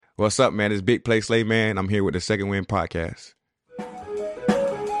What's up, man? It's Big Play Slay, man. I'm here with the Second Win Podcast.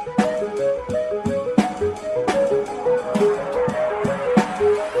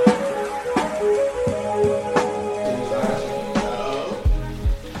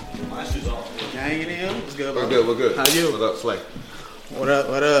 We're good. How you? What's up, Slay? What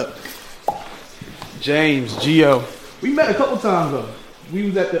up? James, Gio. We met a couple times though. We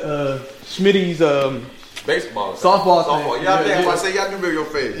was at the Schmitty's Baseball. softball thing. Yeah, I say y'all do your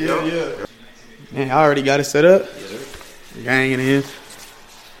face. Yeah. Man, I already got it set up. Gang in here.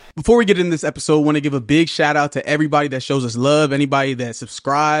 Before we get into this episode, I want to give a big shout out to everybody that shows us love, anybody that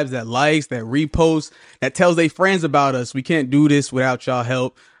subscribes, that likes, that reposts, that tells their friends about us. We can't do this without y'all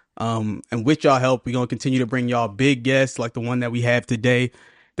help. And with y'all help, we're going to continue to bring y'all big guests like the one that we have today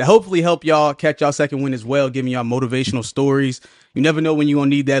that hopefully help y'all catch y'all second win as well, giving y'all motivational stories. You never know when you're going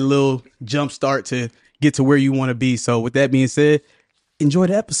to need that little jump start to get to where you want to be. So with that being said, enjoy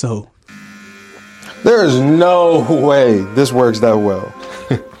the episode. There's no way this works that well.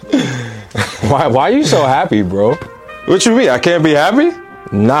 Why are you so happy, bro? What you mean? I can't be happy?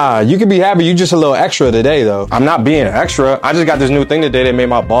 Nah, you can be happy. You just a little extra today, though. I'm not being extra. I just got this new thing today that made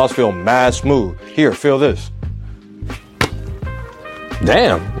my balls feel mad smooth. Here, feel this.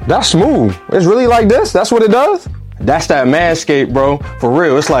 Damn, that's smooth. It's really like this? That's what it does? That's that Manscaped, bro. For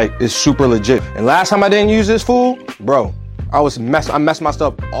real, it's super legit. And last time I didn't use this fool, bro, I messed my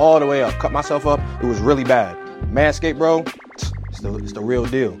stuff all the way up, cut myself up. It was really bad. Manscaped, bro, it's the real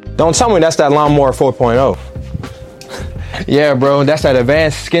deal. Don't tell me that's that Lawnmower 4.0. Yeah, bro, that's that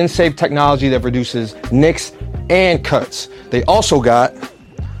advanced skin-safe technology that reduces nicks and cuts. They also got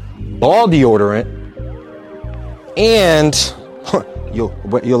ball deodorant and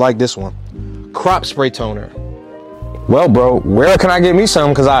you'll like this one, crop spray toner. Well, bro, where can I get me some?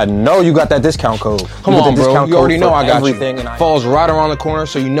 Because I know you got that discount code. Come on, bro. You already know I got everything. And falls right around the corner,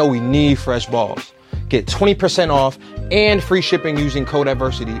 so you know we need fresh balls. Get 20% off and free shipping using code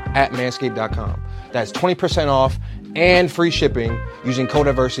adversity at manscaped.com. That's 20% off and free shipping using code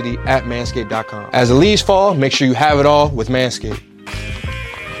adversity at manscaped.com. As the leaves fall, make sure you have it all with Manscaped.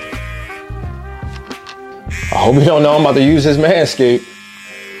 I hope you don't know I'm about to use his Manscaped.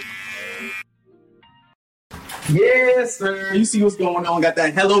 Yes, sir. You see what's going on. Got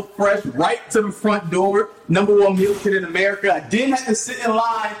that HelloFresh right to the front door. #1 meal kit in America. I didn't have to sit in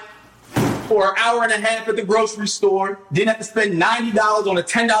line for an hour and a half at the grocery store. Didn't have to spend $90 on a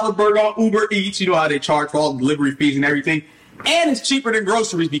 $10 burger on Uber Eats. You know how they charge for all the delivery fees and everything. And it's cheaper than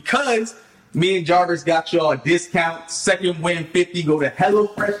groceries because me and Jarvis got y'all a discount. Second Win 50. Go to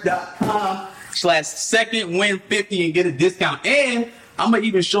HelloFresh.com/Second Win 50 and get a discount. And I'm going to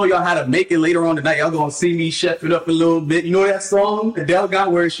even show y'all how to make it later on tonight. Y'all going to see me chef it up a little bit. You know that song Adele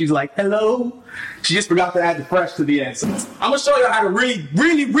got where she's like, hello? She just forgot to add the fresh to the end. So I'm going to show y'all how to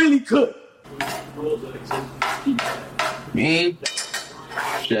really cook. Man,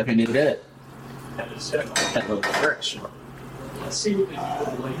 chef into that.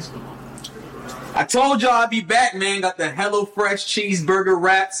 I told y'all I'd be back, man. Got the HelloFresh cheeseburger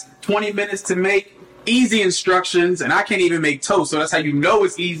wraps. 20 minutes to make. Easy instructions, and I can't even make toast, so that's how you know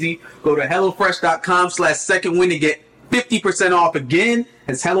it's easy. Go to HelloFresh.com/Second Win and get 50% off again.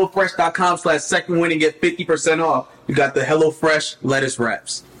 It's HelloFresh.com/Second Win and get 50% off. You got the HelloFresh lettuce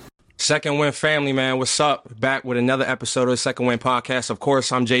wraps. Second Win family, man, what's up? Back with another episode of the Second Win podcast. Of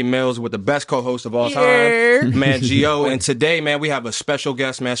course, I'm Jay Mills with the best co-host of all time, man, Gio. And today, man, we have a special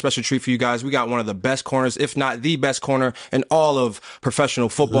guest, man, special treat for you guys. We got one of the best corners, if not the best corner in all of professional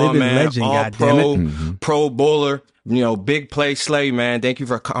football, Living man. legend, all pro bowler. You know, Big Play Slay, man. Thank you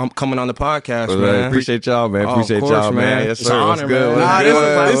for coming on the podcast, man. Appreciate y'all, man. Appreciate course, y'all, man. Yes, It's sir. an What's honor, good?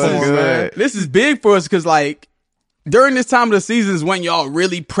 man. This is big for us because, like, during this time of the season is when y'all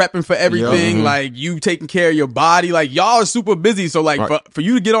really prepping for everything. Like, you taking care of your body. Like, y'all are super busy. So, like, for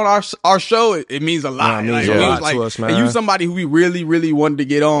you to get on our show, it means a lot. It means a lot to us, man. And you somebody who we really wanted to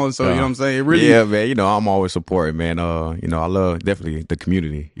get on. So, you know what I'm saying? It really, yeah, man. You know, I'm always supporting, man. You know, I love definitely the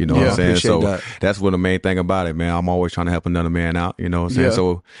community. You know what I'm saying? So that's what the main thing about it, man. I'm always trying to help another man out. You know what I'm saying?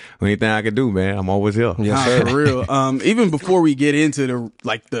 So anything I can do, man, I'm always here. Yes, sir. For real. Even before we get into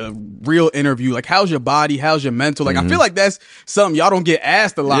the real interview, like, how's your body? How's your mental? Like, I feel like that's something y'all don't get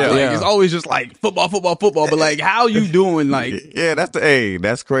asked a lot. It's always just like football. But like, how you doing? Like,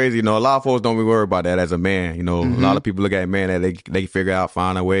 that's crazy. You know, a lot of folks don't be worried about that as a man. You know, a lot of people look at man that they figure out,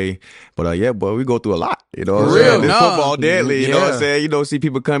 find a way. But but we go through a lot. You know what I'm saying? This football deadly. You know what I'm saying? You know, see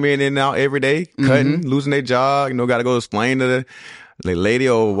people come in and out every day, cutting, losing their job. You know, got to go explain to lady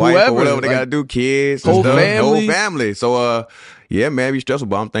or wife or whatever they got to do, kids, whole family. So, yeah, man, be stressful,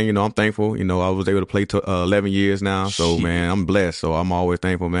 but I'm thankful. I was able to play 11 years now. So, man, I'm blessed. So I'm always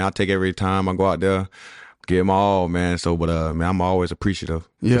thankful, man. I take every time I go out there, give my all, man. So, but, man, I'm always appreciative.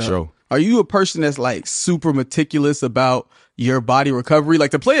 Yeah. For sure. Are you a person that's like super meticulous about your body recovery?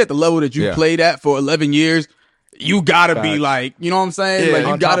 Like to play at the level that you played at for 11 years, you gotta be like, you know what I'm saying? Yeah, like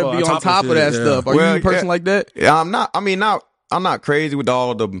you gotta be on top of that stuff. Are you a person like that? Yeah, I'm not. I mean, I'm not crazy with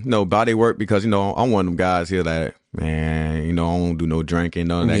all the body work because I'm one of them guys here that, man, I don't do no drinking,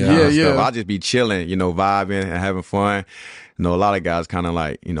 none of that kind of stuff. I just be chilling, vibing and having fun. A lot of guys kind of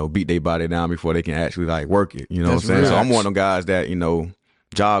like, beat their body down before they can actually like work it. You know what I'm saying? So I'm one of them guys that,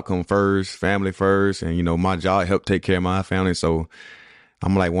 job come first, family first, and my job help take care of my family. So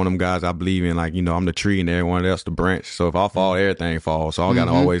I'm like one of them guys I believe in, like, I'm the tree and everyone else the branch. So if I fall, everything falls. So I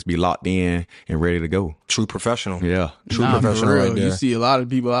gotta always be locked in and ready to go. True professional. Yeah. True professional right there. You see a lot of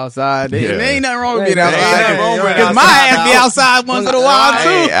people outside. There ain't nothing wrong with being outside. Because my ass be outside once in a while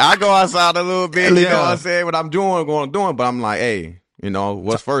too. I go outside a little bit, you know what I'm saying? What I'm doing, but I'm like, hey,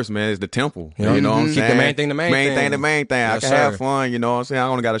 what's first, man, is the temple. You know what I'm saying? Keep the main thing the main thing. The main thing. Yes, I can have fun, you know what I'm saying? I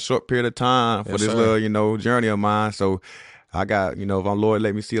only got a short period of time for this little, journey of mine. So I got, if our Lord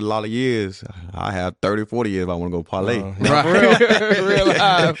let me see a lot of years, I have 30, 40 years if I want to go parlay. Real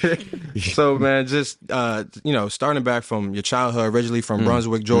life. So, man, just, starting back from your childhood, originally from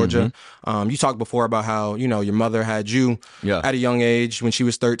Brunswick, Georgia, you talked before about how, your mother had you at a young age when she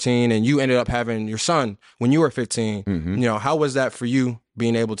was 13 and you ended up having your son when you were 15. How was that for you?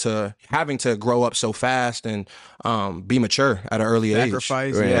 Being able to, having to grow up so fast and be mature at an early age.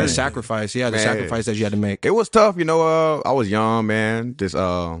 The sacrifice that you had to make. It was tough, I was young, man, just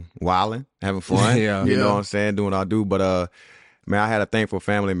wilding, having fun, you know what I'm saying, doing what I do. But, man, I had a thankful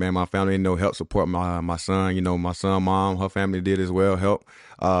family, man. My family, helped support my son. My son, mom, her family did as well, help.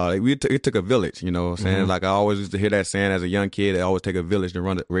 It took a village, you know what I'm saying? Like I always used to hear that saying as a young kid, it always take a village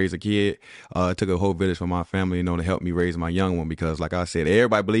to raise a kid. It took a whole village for my family, to help me raise my young one because like I said,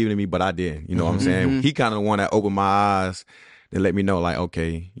 everybody believed in me, but I didn't, you know what I'm saying? He kind of the one that opened my eyes and let me know like,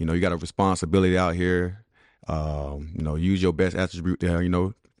 okay, you got a responsibility out here. Use your best attribute there,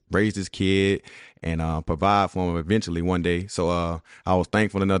 raise this kid and provide for him eventually one day. So I was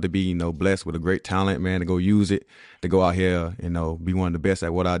thankful enough to be, blessed with a great talent, man, to go use it, to go out here, be one of the best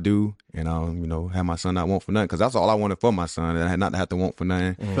at what I do and, have my son not want for nothing. Because that's all I wanted for my son. I had not to have to want for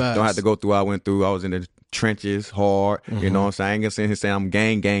nothing. Don't have to go through what I went through. I was in the trenches hard, you know what I'm saying? I ain't gonna sit here saying I'm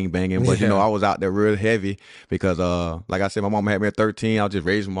gang banging, but, I was out there real heavy because, like I said, my mom had me at 13. I was just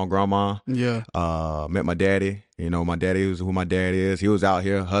raised with my grandma. Yeah. Met my daddy. My daddy was who my dad is. He was out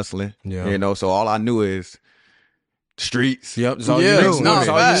here hustling. Yeah. So all I knew is streets. Yep. That's all you knew.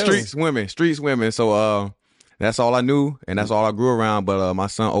 Streets, women. So that's all I knew, and that's all I grew around. But my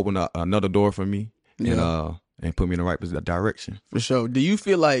son opened up another door for me, and put me in the right direction. For sure. Do you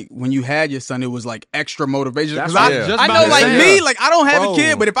feel like when you had your son, it was like extra motivation? Because I know, like me, like I don't have a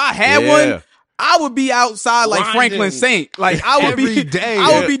kid, but if I had one, I would be outside like Franklin Saint. Like I would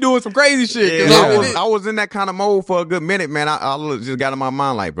be doing some crazy shit. Yeah. I was in that kind of mode for a good minute, man. I just got in my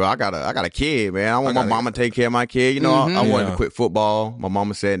mind like, bro, I got a kid, man. I want my mama to take care of my kid. I wanted to quit football. My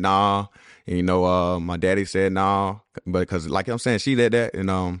mama said nah. And, my daddy said nah. But because like I'm saying, she did that.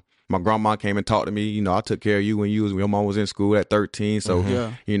 And my grandma came and talked to me. I took care of you when your mom was in school at 13. So,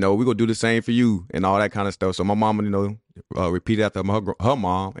 we gonna do the same for you and all that kind of stuff. So my mama, repeated after her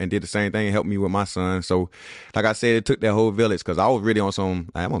mom and did the same thing and helped me with my son. So, like I said, it took that whole village because I was really on some,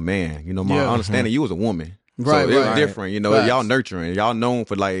 I'm a man. My understanding, you was a woman. Right, so it was different. Y'all nurturing. Y'all known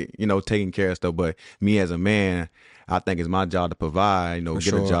for like, taking care of stuff. But me as a man, I think it's my job to provide,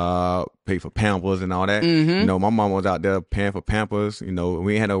 get a job, pay for Pampers and all that. My mom was out there paying for Pampers. We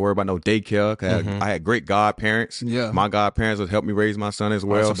ain't had to worry about no daycare. Cause I had great godparents. Yeah. My godparents would help me raise my son as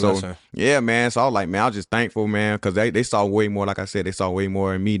well. So, yeah, man. So I was like, man, I was just thankful, man, because they saw way more, like I said, they saw way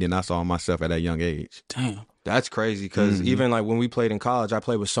more in me than I saw myself at that young age. Damn. That's crazy because even like when we played in college, I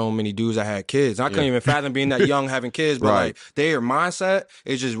played with so many dudes that had kids. I couldn't even fathom being that young having kids, but like their mindset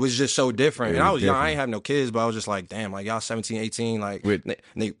was just so different. And I was young, I ain't have no kids, but I was just like, damn, like y'all 17, 18, like with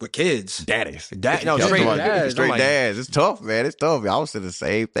kids. Daddies. Straight dads. Straight dads. It's tough, man. It's tough. I was saying the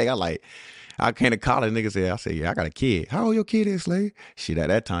same thing. I came to college, niggas said, I said, yeah, I got a kid. How old your kid is, Slade? Shit, at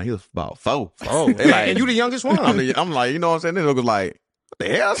that time, he was about 4. Oh, and you the youngest one? I'm like, you know what I'm saying? This nigga was like, what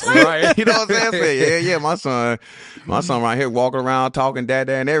the hell? Right. You know what I'm saying? Yeah, my son right here walking around talking dad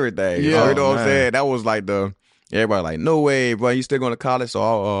and everything. Yeah, you know what I'm saying? That was like everybody like, no way, bro, you still going to college?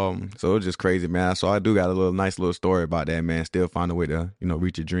 So so it's just crazy, man. So I do got a nice little story about that, man. Still find a way to,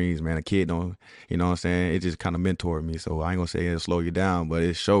 reach your dreams, man. A kid don't, you know what I'm saying? It just kind of mentored me. So I ain't gonna say it'll slow you down, but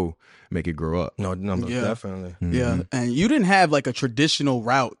it make it grow up. No, definitely. Mm-hmm. Yeah, and you didn't have like a traditional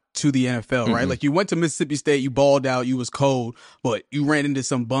route to the NFL, right? Like you went to Mississippi State, you balled out, you was cold, but you ran into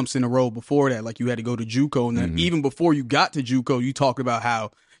some bumps in the road before that. Like you had to go to JUCO, and then even before you got to JUCO, you talked about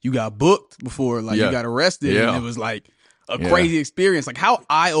how you got booked before, like you got arrested, and it was like a crazy experience. Like how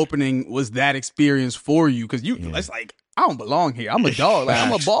eye-opening was that experience for you? Because it's like, I don't belong here. I'm a dog. Like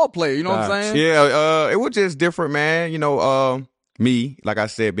I'm a ball player. You know what I'm saying? Yeah, it was just different, man. Me, like I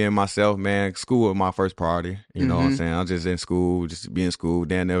said, being myself, man, school was my first priority. You know what I'm saying? I was just in school, just be in school.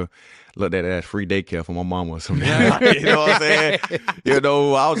 Then they looked at it as free daycare for my mom or something. You know what I'm saying?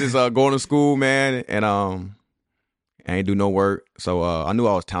 I was just going to school, man, and I ain't do no work. So I knew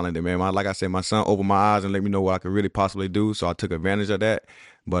I was talented, man. Like I said, my son opened my eyes and let me know what I could really possibly do. So I took advantage of that.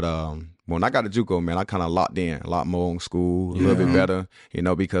 But when I got to JUCO, man, I kind of locked in a lot more in school, a little bit better,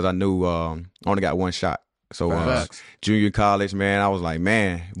 because I knew I only got one shot. So junior college, man, I was like,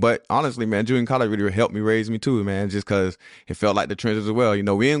 man. But honestly, man, junior college really helped me raise me too, man, just because it felt like the trenches as well. We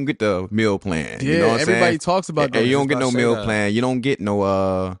didn't get the meal plan. Yeah, you know what everybody saying? talks about that. You don't get no meal plan. You don't get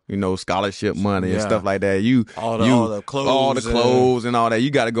no, scholarship money and stuff like that. All the clothes and all that.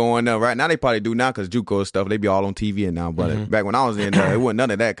 You got to go in there. Right now, they probably do now because JUCO and stuff, they be all on TV and now. But back when I was in there, it wasn't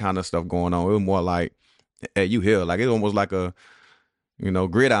none of that kind of stuff going on. It was more like, hey, you here. Like, it was almost like a,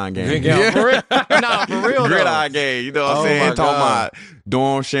 gridiron game. For real. Nah, for real. Gridiron game. You know what I'm saying? Talking about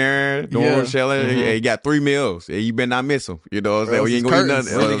dorm sharing, dorm shelling. Hey, you got 3 meals. Hey, you better not miss them. You know what I'm saying? You ain't gonna eat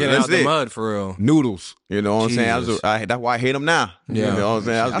nothing. Really getting out the mud, for real. Noodles. You know what I'm saying? That's why I hate them now. Yeah. You know what I'm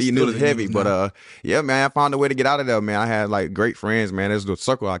saying? I was eating noodles heavy. But, yeah, man, I found a way to get out of there, man. I had, like, great friends, man. There's the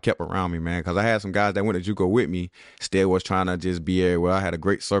circle I kept around me, man, because I had some guys that went to JUCO with me, still was trying to just be everywhere. I had a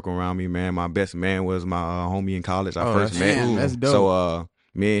great circle around me, man. My best man was my homie in college. I first met. That's dope. So,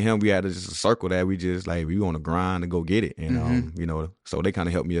 me and him, we had just a circle that we just like, we on the grind to go get it. And, so they kind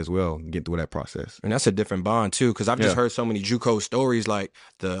of helped me as well get through that process. And that's a different bond too. Cause I've just heard so many JUCO stories, like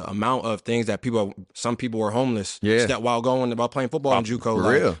the amount of things that some people were homeless while playing football in JUCO. For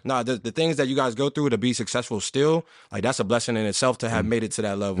real. Nah, the things that you guys go through to be successful still, like that's a blessing in itself to have made it to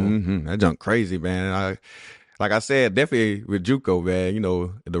that level. That junk crazy, man. Like I said, definitely with JUCO, man,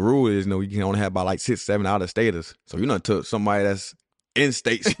 the rule is, you can only have about like 6, 7 out-of-staters. So, took somebody that's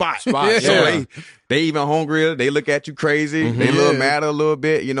in-state spot. So they even hungrier. They look at you crazy. They look mad a little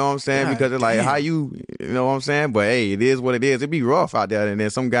bit, you know what I'm saying? Because they're like, how you know what I'm saying? But hey, it is what it is. It be rough out there. And then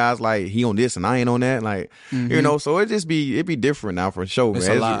some guys like, he on this and I ain't on that. Like, so it be different now for sure,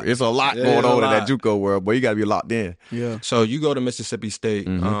 man. It's a lot going on in that JUCO world, but you got to be locked in. Yeah. So you go to Mississippi State,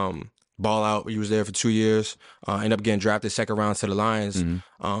 ball out. You was there for 2 years, end up getting drafted second round to the Lions.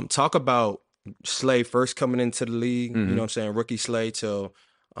 Talk about Slay first coming into the league, you know what I'm saying, rookie Slay, till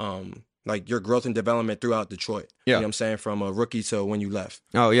like your growth and development throughout Detroit. You know what I'm saying, from a rookie to when you left.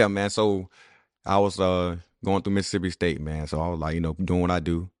 Oh yeah, man. So I was going through Mississippi State, man. So I was like, doing what I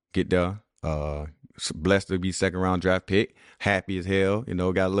do, get there. Blessed to be second round draft pick. Happy as hell.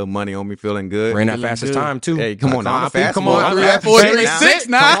 Got a little money on me, feeling good. Ran that fastest time too. Hey, come on now. I'm fast. Come on, 3.46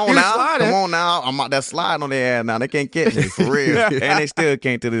 now. Come on now. I'm out there sliding on their ass now. They can't catch me for real. And they still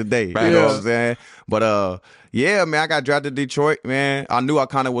can't to this day. You know what I'm saying? But yeah, man, I got drafted to Detroit, man. I knew I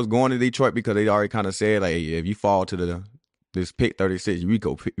kind of was going to Detroit because they already kind of said, like, hey, if you fall to this pick 36, we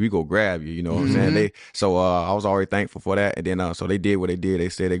go grab you, you know what I'm saying? So I was already thankful for that. And then so they did what they did. They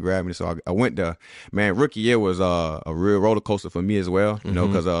said they grabbed me. So I went there. Man, rookie year was a real roller coaster for me as well,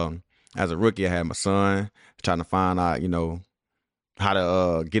 because as a rookie, I had my son trying to find out, how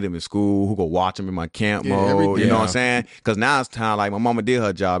to get him in school, who go watch him in my camp mode, you know what I'm saying? Because now it's time, like, my mama did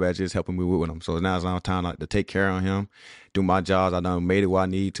her job at just helping me with him. So now it's time like, to take care of him, do my jobs. I done made it what I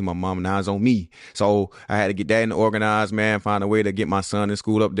need to my mom. Now it's on me. So I had to get that organized, man, find a way to get my son in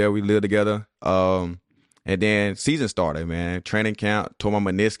school up there. We lived together. And then season started, man. Training camp, tore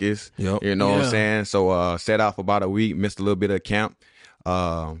my meniscus, you know what I'm saying? So set out for about a week, missed a little bit of camp.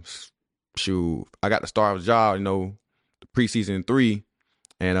 I got to start a job, preseason 3,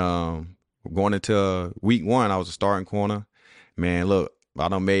 and going into week 1, I was a starting corner. Man, look, I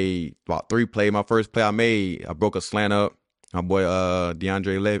done made about 3 plays. My first play I made, I broke a slant up. My boy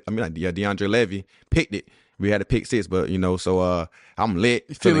DeAndre Levy picked it. We had a pick 6, but so I'm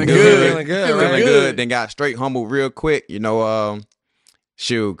lit, feeling good. Then got straight humbled real quick. Could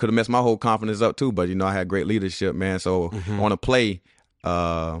have messed my whole confidence up too. But I had great leadership, man. So on a play,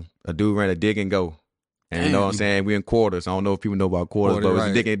 a dude ran a dig and go. And you know what I'm saying? We in quarters. I don't know if people know about quarters, but it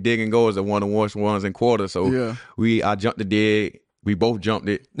was dig and go is the one of the worst ones in quarters. So I jumped the dig. We both jumped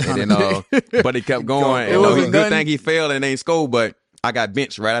it. And then, but it kept going. It was a good thing he failed and ain't scored, but I got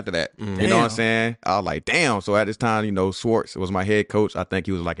benched right after that. You know what I'm saying? I was like, damn. So at this time, you know, Swartz was my head coach. I think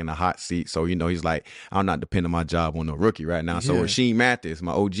he was like in the hot seat. So, you know, he's like, I'm not depending my job on no rookie right now. So Rasheem Mathis,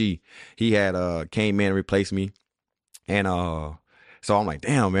 my OG, he had came in and replaced me. And so I'm like,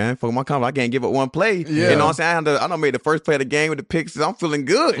 damn, man, for my confidence, I can't give up one play. You know what I'm saying? I done made the first play of the game with the picks. I'm feeling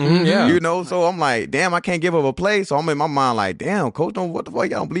good. You know, so I'm like, damn, I can't give up a play. So I'm in my mind like, damn, coach, what the fuck?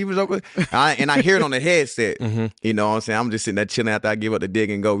 Y'all don't believe it's okay? And I hear it on the headset. You know what I'm saying? I'm just sitting there chilling after I give up the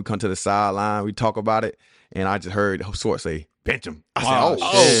dig and go. We come to the sideline. We talk about it. And I just heard Swartz say, bench him. I said,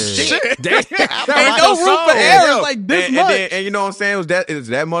 oh shit. Damn. Ain't no room for errors like this much. And you know what I'm saying? It was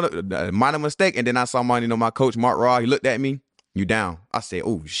that minor mistake. And then I saw my coach, Mark Raw, he looked at me. You down. I said,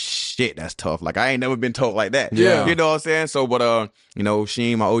 oh shit, that's tough. Like I ain't never been told like that. Yeah. You know what I'm saying? So, but you know,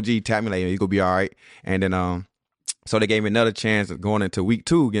 Sheen, my OG, tapped me like, you gonna be all right. And then so they gave me another chance going into week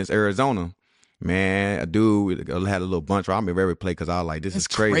 2 against Arizona. Man, a dude had a little bunch. I remember every play because I was like, this is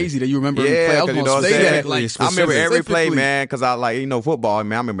crazy. Crazy that you remember every play. I was you know what I'm saying? I remember every play, man, because I like, you know, football,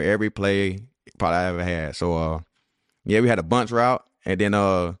 man. I remember every play probably I ever had. So, we had a bunch route, and then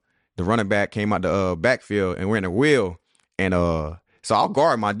the running back came out the backfield and we're in the wheel. And so I'll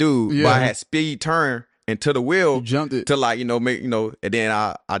guard my dude, but I had speed turn into the wheel. You jumped it to like, you know, make, you know, and then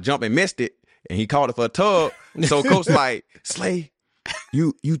I jumped and missed it, and he called it for a tug. So coach like, Slay,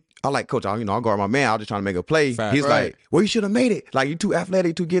 I like, coach, I'll guard my man. I was just trying to make a play. He's like, well, you should have made it. Like, you too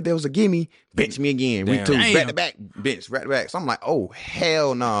athletic to get there was a gimme. Bench me again. We two back to back bench, back to back. So I'm like, oh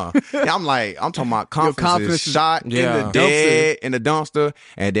hell no. Nah. I'm talking about confidence is shot in the dead in the dumpster.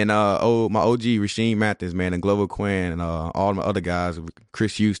 And then my OG Rasheem Mathis, man, and Glover Quinn and all my other guys,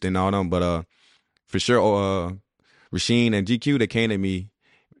 Chris Houston, all them. But for sure, Rasheem and GQ, they came to me.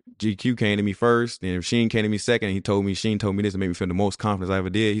 GQ came to me first, and Sheen came to me second. And Sheen told me this to make me feel the most confidence I ever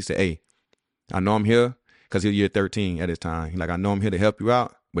did. He said, hey, I know I'm here because he was year 13 at his time. He like, I know I'm here to help you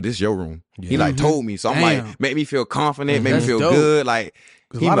out, but this is your room. He like told me. So I'm like, make me feel confident, make me feel good. Like,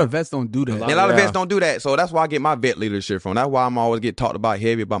 a lot of vets don't do that. A lot of vets don't do that. So that's why I get my vet leadership from. That's why I'm always get talked about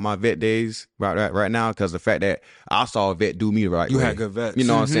heavy about my vet days right now, because the fact that I saw a vet do me right. You had good vets. You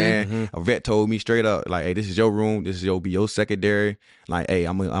know what I'm saying? A vet told me straight up, like, hey, this is your room. This is your secondary. Like, hey,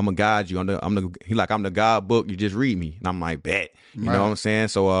 I'm gonna guide you. I'm the guidebook. You just read me. And I'm like, bet. You know what I'm saying?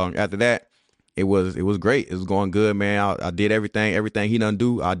 So after that, it was great. It was going good, man. I did everything he done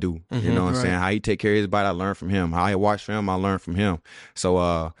do, I do. You know what I'm saying? How he take care of his body, I learned from him. How he watch for him, I learned from him.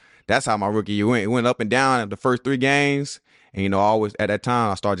 So that's how my rookie year went. It went up and down the first 3 games. And, you know, always at that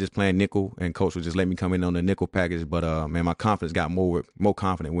time, I started just playing nickel, and coach would just let me come in on the nickel package. But, man, my confidence got more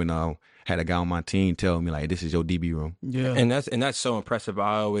confident when I had a guy on my team tell me, like, this is your DB room. Yeah. And that's so impressive.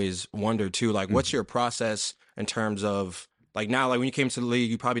 I always wonder, too, like, what's your process in terms of, like, now, like, when you came to the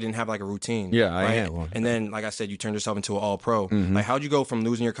league, you probably didn't have, like, a routine. Yeah, I had one. And then, like I said, you turned yourself into an all-pro. Like, how'd you go from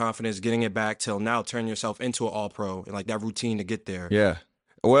losing your confidence, getting it back, till now turning yourself into an all-pro, and, like, that routine to get there? Yeah.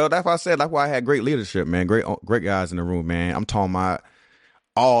 Well, that's why I said, that's why I had great leadership, man. Great guys in the room, man. I'm talking about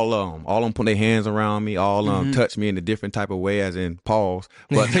all of them. All of them put their hands around me. All of them touch me in a different type of way, as in pause.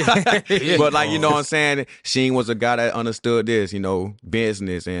 But, but like, you know what I'm saying? Sheen was a guy that understood this, you know,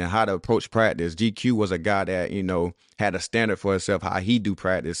 business and how to approach practice. GQ was a guy that, you know, had a standard for himself, how he do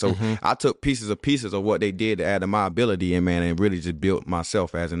practice. So I took pieces of what they did to add to my ability, and, man, and really just built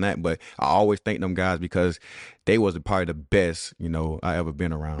myself as in that. But I always thank them guys because they was probably the best, you know, I ever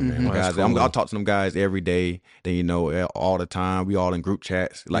been around, man. Guys, cool. I talk to them guys every day. They, you know, all the time. We all in group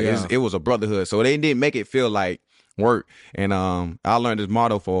chats. Like, it was a brotherhood. So they didn't make it feel like work. And I learned this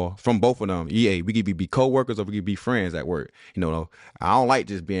motto from both of them. We could be co-workers or we could be friends at work. You know, I don't like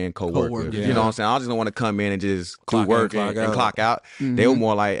just being co-workers. You know what I'm saying? I just don't want to come in and just do work and clock out. They were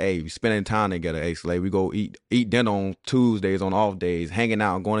more like, hey, spending time together. Hey, Slay, we go eat dinner on Tuesdays, on off days, hanging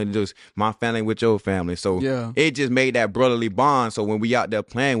out, going to just my family with your family. So it just made that brotherly bond. So when we out there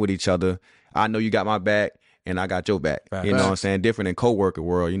playing with each other, I know you got my back and I got your back. You know what I'm saying? Different than co-worker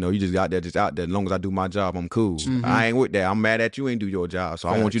world. You know, you just out there. As long as I do my job, I'm cool. I ain't with that. I'm mad at you ain't do your job. So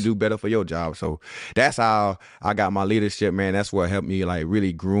I want you to do better for your job. So that's how I got my leadership, man. That's what helped me, like,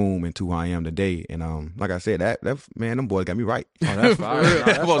 really groom into who I am today. And like I said, that man, them boys got me right. Oh, that's fire.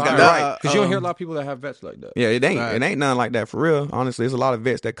 Them boys got me right. Because you don't hear a lot of people that have vets like that. Yeah, it ain't nothing like that for real. Honestly, there's a lot of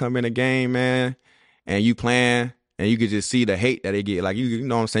vets that come in the game, man, and you playing, and you could just see the hate that they get. Like, you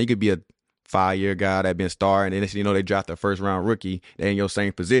know what I'm saying? You could be a 5-year guy that been starring, and you know they draft a first round rookie. They in your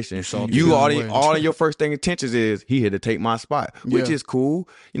same position. So all of your first thing intentions is he here to take my spot, which is cool,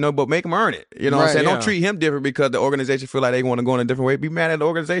 you know. But make him earn it. You know what I'm saying? Don't treat him different because the organization feel like they want to go in a different way. Be mad at the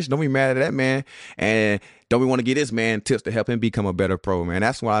organization. Don't be mad at that man. And don't we want to get this man tips to help him become a better pro, man?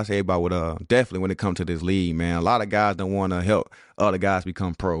 That's what I say about definitely when it comes to this league, man. A lot of guys don't want to help other guys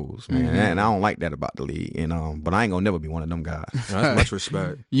become pros, man. And I don't like that about the league. And but I ain't gonna never be one of them guys. That's much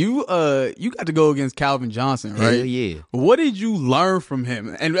respect. You got to go against Calvin Johnson, right? Hell yeah. What did you learn from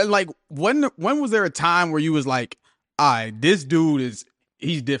him? And like, when was there a time where you was like, all right, this dude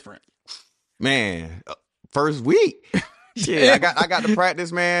he's different? Man, first week. Yeah, I got to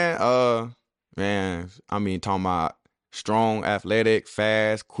practice, man. Man, I mean, talking about strong, athletic,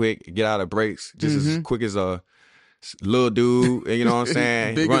 fast, quick, get out of breaks, just as quick as a little dude. You know what I'm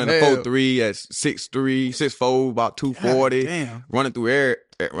saying? Running the 4.3 at 6'3", 6'4", about 240. Damn. Running through air.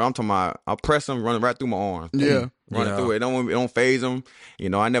 I'm talking about, I press him, running right through my arms. Yeah. Running through it. It don't phase him. You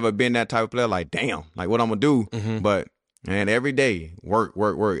know, I never been that type of player. Like, damn, like what I'm gonna do. But man, every day work.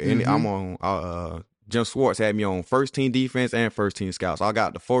 And I'm on. Jim Schwartz had me on first team defense and first team scouts. So I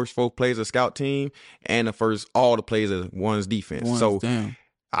got the first 4 plays of scout team and all the plays of one's defense. Damn.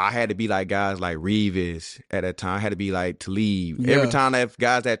 I had to be like guys like Reeves at that time. I had to be like Talib. Yeah. Every time I have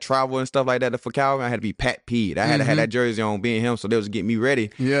guys that travel and stuff like that for Calvin, I had to be Pat Pete. I had to have that jersey on, being him, so they was getting me ready.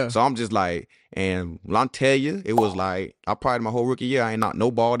 Yeah. So I'm just like, and I'll tell you, it was like, I probably my whole rookie year, I ain't knocked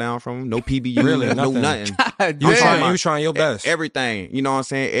no ball down from him, no PBU, really, no nothing. You was trying your best. Everything, you know what I'm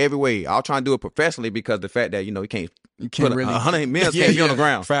saying? Every way. I was trying to do it professionally because the fact that, you know, you can't put really 100 M's can't be on the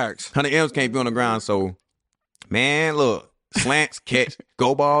ground. Facts. 100 M's can't be on the ground. So, man, look. Slants, catch,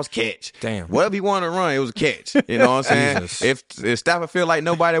 go balls, catch. Damn. Whatever he wanted to run, it was a catch. You know what I'm saying? If Stafford feel like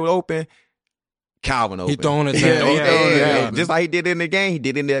nobody was open, Calvin open. He throwing it. Yeah. Just like he did in the game, he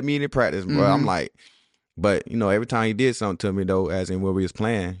did in that meeting practice, bro. I'm like, but you know, every time he did something to me though, as in where we was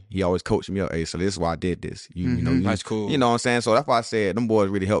playing, he always coached me up. Hey, so this is why I did this. You know, that's cool. You know what I'm saying? So that's why I said them boys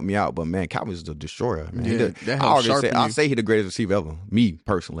really helped me out. But man, Calvin's the destroyer. Man. I say he the greatest receiver ever. Me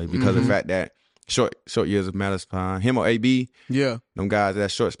personally, because of the fact that. Short years of matters time. Him or AB. Yeah. Them guys, that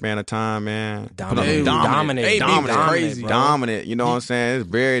short span of time, man. Dominant. Crazy. Dominant. You know what I'm saying? It's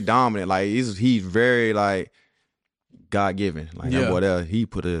very dominant. Like, he's very, like, God-given. Like, that boy there, he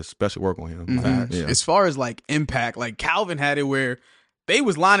put a special work on him. Yeah. As far as, like, impact, like, Calvin had it where they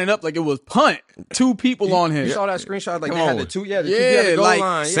was lining up like it was punt. 2 people on him. You saw that screenshot? Like, Come they had on. the 2, the 2 the goal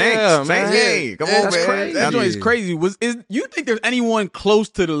line. Saints, man. Come on, that's man. crazy. That joint is crazy. You think there's anyone close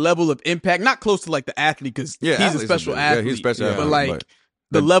to the level of impact? Not close to like the athlete because he's a special athlete. Yeah, he's a special athlete. But like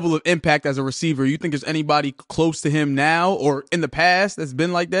the level of impact as a receiver, you think there's anybody close to him now or in the past that's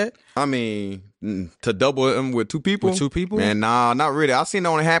been like that? I mean, to double him with 2 people? With 2 people? Man, nah, not really. I've seen it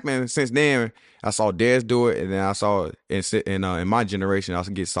only happen since then. I saw Darius do it, and then I saw in my generation, I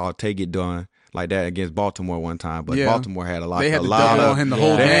saw Tay get done like that against Baltimore one time. But Baltimore had a lot. They had a to lot double of on him the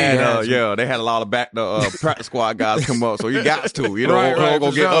whole game. They had a lot of practice squad guys come up, so you got to, you know, right,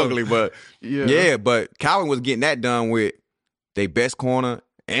 gonna get ugly. But but Calvin was getting that done with their best corner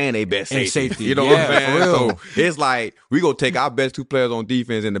and they best safety. You know what I'm saying? So it's like we gonna take our best 2 players on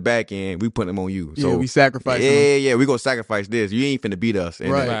defense in the back end. We put them on you. So we sacrifice them. Yeah, we gonna sacrifice this. You ain't finna beat us. And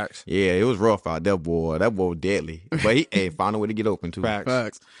Right. It was rough out there, boy. That boy was deadly. But he found a way to get open too.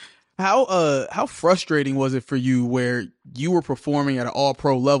 Facts. How frustrating was it for you where you were performing at an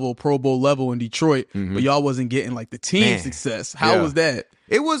all-pro level, Pro Bowl level in Detroit, but y'all wasn't getting like the team success? How was that?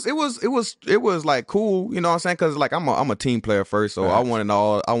 It was like cool, you know what I'm saying? Because like I'm a team player first, so I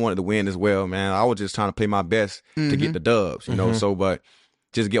wanted to win as well, man. I was just trying to play my best to get the dubs, you know. So, but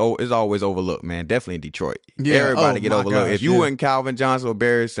it's always overlooked, man. Definitely in Detroit, everybody get overlooked. If you weren't Calvin Johnson or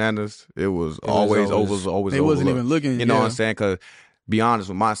Barry Sanders, it was always overlooked. They wasn't even looking. You know what I'm saying? Because be honest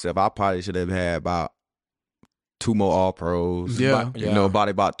with myself, I probably should have had about 2 more All Pros. Yeah, you know,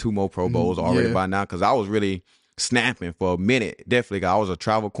 about 2 more Pro Bowls already by now. Because I was really snapping for a minute. Definitely, I was a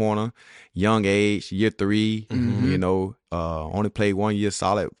travel corner, young age, year 3. You know, only played 1 year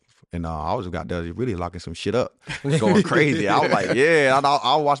solid, and I was got there really locking some shit up, going crazy. I was like,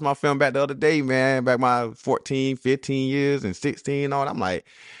 I watched my film back the other day, man, back my 14, 15 years and 16 and all. I'm like,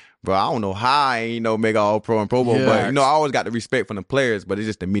 bro, I don't know how I ain't make All Pro and Pro Bowl, but you know, I always got the respect from the players. But it's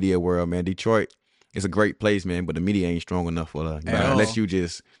just the media world, man. Detroit. It's a great place, man, but the media ain't strong enough for unless you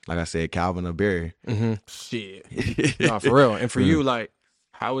just, like I said, Calvin or Barry. Shit. Nah, for real. And for you, like,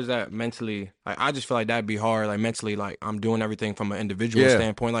 how is that mentally? Like, I just feel like that'd be hard. Like, mentally, like, I'm doing everything from an individual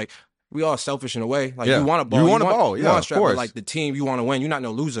standpoint. Like, we all selfish in a way. Like, you want a ball. You want a ball, you want of course. But, like, the team, you want to win. You're not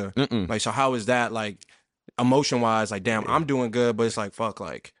no loser. Like, so how is that, like, emotion-wise? Like, damn, I'm doing good, but it's like, fuck,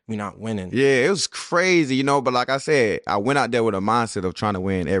 like, not winning. Yeah, it was crazy, you know. But like I said, I went out there with a mindset of trying to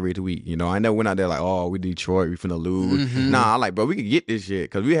win every week. You know, I never went out there like, oh, we Detroit, we finna lose. Mm-hmm. Nah, I like, bro, we could get this shit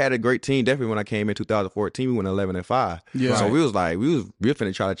because we had a great team. Definitely when I came in 2014, we went 11-5. Yeah. So we was like, we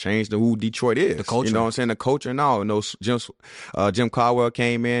finna try to change who Detroit is. The culture. You know what I'm saying? The culture and all. You know, Jim Caldwell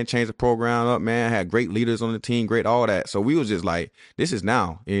came in, changed the program up. Man, had great leaders on the team, great all that. So we was just like, this is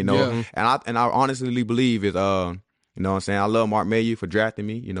now. You know, and I honestly believe is you know what I'm saying? I love Mark Mayhew for drafting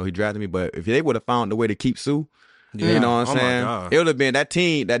me. You know, he drafted me. But if they would have found a way to keep Sue, you know what I'm saying? It would have been that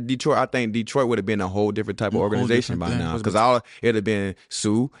team, that Detroit. I think Detroit would have been a whole different type of organization by now. Because it would have been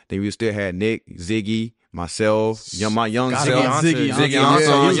Sue. Then we still had Nick, Ziggy, myself, my young self, Ziggy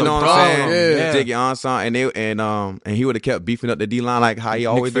Ansah. You know what I'm saying? Yeah. Ziggy Ansah, and he would have kept beefing up the D line like how he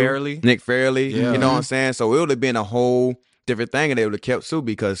always do. Nick Fairley. You know what I'm saying? So it would have been a whole different thing, and they would have kept Sue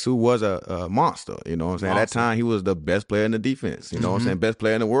because Sue was a monster. You know what I'm saying? At that time, he was the best player in the defense. You know what I'm saying? Best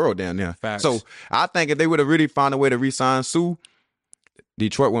player in the world down there. Facts. So I think if they would have really found a way to re-sign Sue,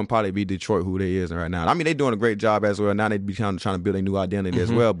 Detroit wouldn't probably be Detroit who they is right now. I mean, they're doing a great job as well. Now they be trying to build a new identity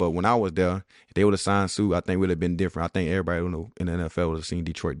as well. But when I was there, if they would have signed Sue, I think it would have been different. I think everybody in the NFL would have seen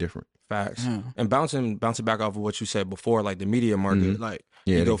Detroit different. Facts. And bouncing back off of what you said before, like the media market, like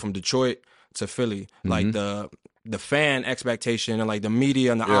you go from Detroit to Philly, like the fan expectation and like the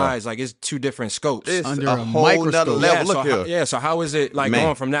media and the eyes, like it's two different scopes. It's under a whole nother level. So how is it like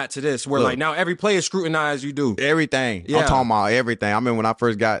going from that to this where like now every play is scrutinized, you do everything. I'm talking about everything. I mean, when I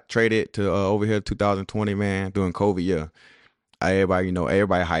first got traded to over here 2020, man, during COVID year, everybody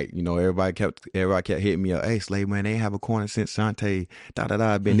hyped. You know, everybody kept hitting me up. Hey, Slade, man, they ain't have a corner since Shante.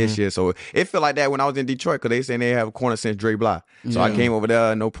 Been this year. So it felt like that when I was in Detroit because they saying they have a corner since Dre Bly. So I came over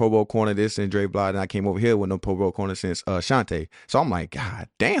there, no Pro Bowl corner this and Dre Bly, and I came over here with no Pro Bowl corner since Shante. So I'm like, God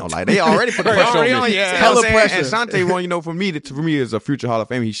damn, like they already put the pressure on me. Hella pressure. And Shante, well, you know, for me is a future Hall of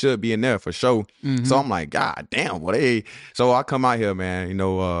Fame. He should be in there for sure. So I'm like, God damn, what they? So I come out here, man. You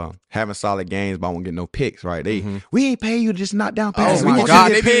know, having solid games, but I won't get no picks. Right? We ain't pay you to just knock down passes. Oh my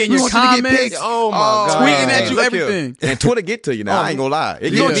God, they paying your comments. Oh my God, tweeting at you everything. And Twitter get to you now. I ain't gonna lie.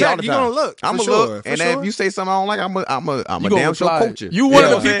 You gonna check? You gonna look? I'm gonna look. And if you say something I don't like, I'm a damn sure coach you. You one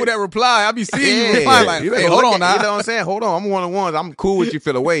of the people that reply. I be seeing you reply like, hey, hold on now. You know what I'm saying? Hold on. I'm one of the ones. I'm cool with you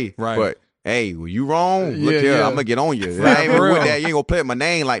feel away. Right. But hey, well, you wrong. Look here, I'm gonna get on you. I ain't with that. You ain't gonna play my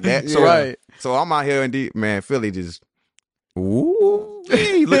name like that. So, so I'm out here indeed, man. Philly just. Ooh,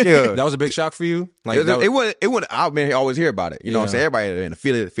 hey, look here. That was a big shock for you. Like it wouldn't. I've been always hear about it. You know what I'm saying? Everybody in the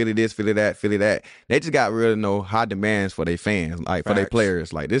Philly this, Philly that. They just got really high demands for their fans, like for their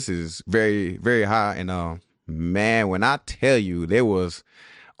players. Like this is very, very high. And man, when I tell you, there was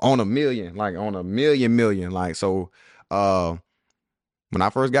on a million. Like so. When I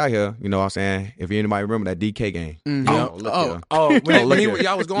first got here, you know what I'm saying? If anybody remember that DK game. When y'all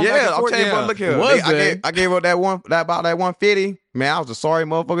was going back and forth? I'm telling you, look here. I gave up that 150. Man, I was the sorry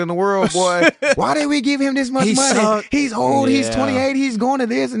motherfucker in the world, boy. Why did we give him this much money? Sucked. He's old. He's 28. He's going to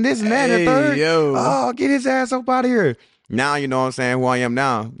this and this and that and the third. Oh, get his ass up out of here. Now, you know what I'm saying, who I am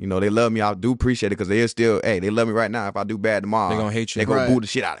now, you know, they love me. I do appreciate it because they're still, they love me right now. If I do bad tomorrow, they're going to hate you. They're going to boo the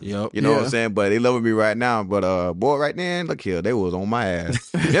shit out of me. Yep. You know what I'm saying? But they loving me right now. But, boy, right then, look here, they was on my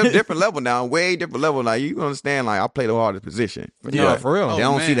ass. They're different level now, way different level. Like, you understand, like, I play the hardest position. Yeah, for real. They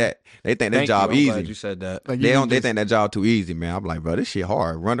don't see that. They think that job easy. Glad you said that. Like, they think that job too easy, man. I'm like, bro, this shit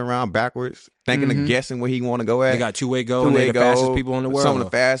hard. Run around backwards, thinking of guessing where he want to go at. They got two-way go. They're the fastest people in the world. Some of the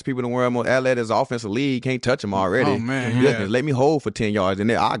fastest people in the world. Most athletes, offensive league, can't touch them already. Oh, man. Let me hold for 10 yards and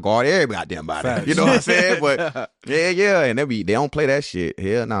then I guard every goddamn body. Facts. You know what I'm saying? But yeah. And they don't play that shit.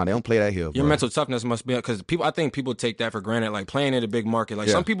 Hell no, they don't play that here. Your mental toughness must be, because I think people take that for granted, like playing in a big market. Like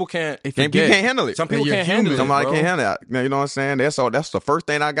some people can't. You can't handle it. Some people can't handle it. Somebody can't handle it. You know what I'm saying? That's the first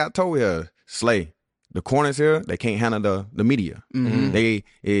thing I got told here. Slay. The corners here, they can't handle the media. They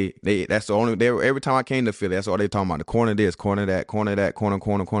that's the only. Every time I came to Philly, that's all they talking about. The corner this, corner that,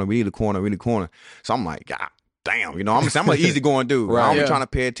 corner. We need a corner. So I'm like, God damn, you know, I'm an easygoing dude. Right, I'm trying to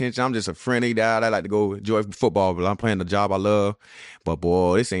pay attention. I'm just a friendly guy. I like to go enjoy football, but I'm playing the job I love. But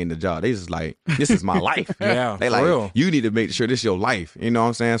boy, this ain't the job. They just like, this is my life. They like, real. You need to make sure this is your life. You know what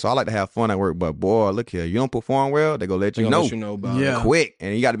I'm saying? So I like to have fun at work. But boy, look here, you don't perform well, they gonna let you know about it. Quick.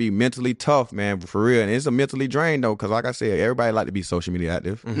 And you got to be mentally tough, man, for real. And it's a mentally drain though, because like I said, everybody like to be social media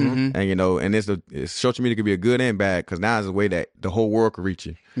active. And you know, and it's social media could be a good and bad, because now it's a way that the whole world could reach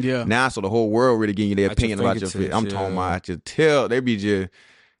you. Yeah. Now, so the whole world really getting you their opinion about your fit. I'm talking about, I just tell, they be just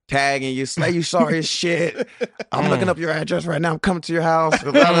tagging you, Slay, you saw his shit. I'm looking up your address right now. I'm coming to your house.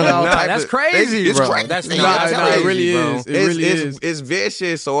 That's crazy, it's bro. Crazy. That's it really is. It really is. It's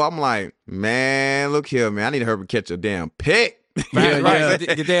vicious. So I'm like, man, look here, man. I need to hurry catch a damn pick.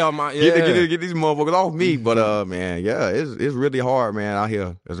 Get they on my get these motherfuckers off me. But man, yeah, it's really hard, man, out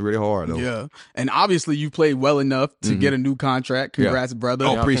here. It's really hard though. Yeah, and obviously you played well enough to get a new contract. Congrats, brother.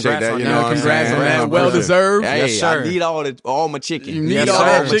 Oh, appreciate that. You know, congrats on that. Well deserved. Hey, yes, sir. I need all my chicken. You need all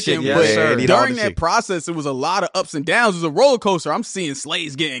that chicken. But during that process, it was a lot of ups and downs. It was a roller coaster. I'm seeing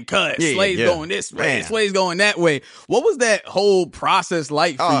Slays getting cut, Slays going this way, Slays going that way. What was that whole process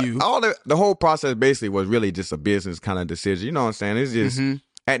like for you? The whole process basically was really just a business kind of decision. You know what I'm saying? It's just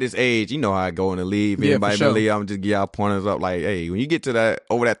at this age, you know how I go in the league. Anybody in the league, I'm just give y'all pointers up like, hey, when you get to that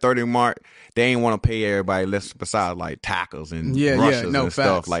over that 30 mark, they ain't want to pay everybody less besides like tackles and rushes and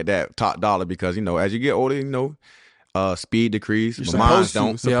stuff like that, top dollar, because you know as you get older, you know. Speed decrease. Mines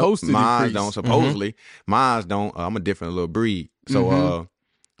don't. Mines don't. Supposedly, mines don't. I'm a different little breed. So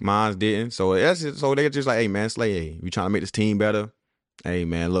mines didn't. So that's it. So they're just like, hey man, Slay, hey, we trying to make this team better. Hey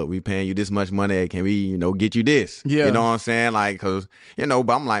man, look, we paying you this much money. Can we, you know, get you this? Yeah. You know what I'm saying? Like, cause you know,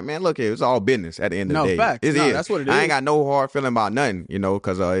 but I'm like, man, look here, it's all business at the end of the day. Fact. It is. That's what it is. I ain't got no hard feeling about nothing, you know,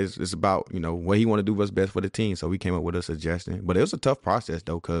 cause it's about, you know, what he want to do what's best for the team. So we came up with a suggestion, but it was a tough process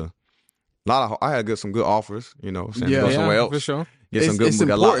though, cause I had some good offers, you know, go somewhere else for sure. Get some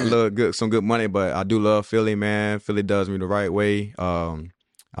some good money, but I do love Philly, man. Philly does me the right way.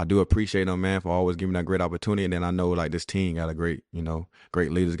 I do appreciate them, man, for always giving me that great opportunity. And then I know like this team got a great, you know,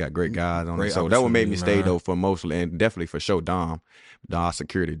 great leaders, got great guys on it. So that would make me stay though for mostly, and definitely for sure Dom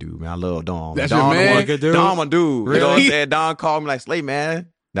security dude, man. I love Dom. That's Dom, your man. Dom a dude. Really? You know what I'm saying? Dom called me like, Slay, man.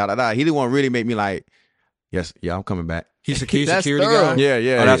 He didn't want to really make me like, yes, yeah, I'm coming back. He's a key security guy.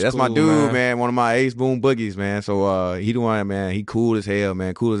 Yeah. That's cool, my dude, man. One of my ace boom boogies, man. So he the one, man. He cool as hell,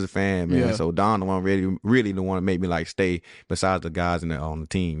 man. Cool as a fan, man. Yeah. So Don the one really the one to make me like stay besides the guys on the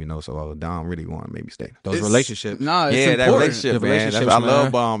team, you know. So Don really want to make me stay. Those relationships. It's important. That relationship, man. I man.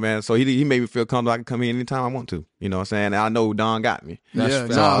 love Bomb, man. So he made me feel comfortable. I can come in anytime I want to. You know what I'm saying? And I know Don got me.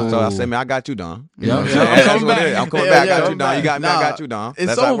 So I said, man, I got you, Don. I'm coming back. I got you, Don. You got me. I got you, Don.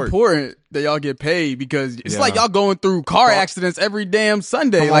 It's so important that y'all get paid because it's like y'all going through car accidents every damn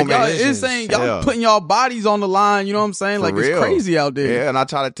Sunday. Like y'all, it's saying y'all putting y'all bodies on the line. You know what I'm saying? Like it's crazy out there. Yeah, and I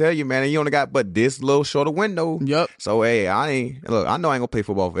try to tell you, man, and you only got but this little shorter window. Yep. So hey, I know I ain't gonna play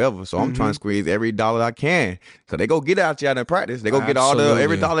football forever. So I'm trying to squeeze every dollar I can. So they go get out you out in practice. They go get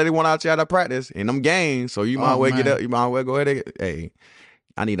every dollar they want out you out of practice in them games. So you might well get up. You might well go ahead and hey.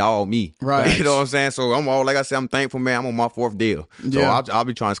 I need all me. Right. You know what I'm saying? So I'm all, like I said, I'm thankful, man. I'm on my fourth deal. So I'll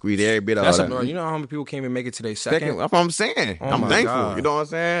be trying to squeeze every bit of that. You know how many people can't even make it to their second? That's what I'm saying. I'm thankful. God. You know what I'm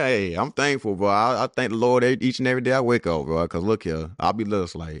saying? Hey, I'm thankful, bro. I thank the Lord each and every day I wake up, bro. Because look here, I'll be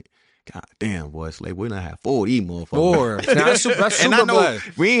just like, God damn, boy, Slay, we done had 4 of these motherfuckers. 4. That's super and I know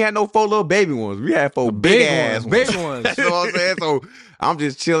blessed. We ain't had no 4 little baby ones. We had 4 big ass ones. Big ones. You know what I'm saying? So I'm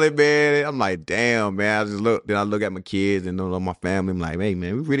just chilling, man. I'm like, damn, man. Then I look at my kids and my family. I'm like, hey,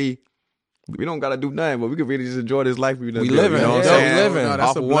 man, we don't gotta do nothing, but we can really just enjoy this life we living. You know what I'm saying? We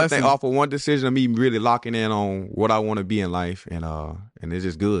living. Off of one decision of me really locking in on what I want to be in life, and it's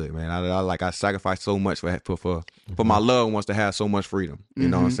just good, man. I sacrifice so much for my loved ones to have so much freedom. You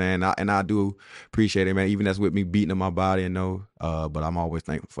know what I'm saying? I do appreciate it, man. Even that's with me beating up my body, but I'm always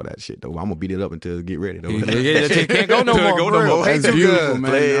thankful for that shit, though. I'm gonna beat it up until it get ready, though. You can't go no more. That's beautiful,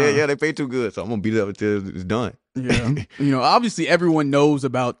 man. Yeah, they pay too good, so I'm gonna beat it up until it's done. Yeah. Obviously everyone knows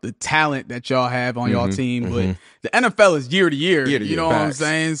about the talent that y'all have on y'all team, but the NFL is year to year. You know what I'm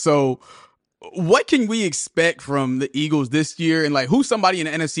saying? So what can we expect from the Eagles this year? And like, who's somebody in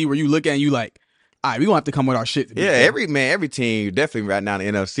the NFC where you look at and you like, all right, we gonna have to come with our shit. Every team definitely right now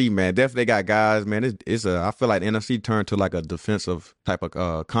in the NFC, man, definitely got guys, man. I feel like the NFC turned to like a defensive type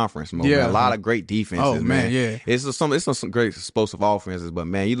of conference mode. Yeah, man. A lot of great defenses. Oh man, yeah. It's some great explosive offenses, but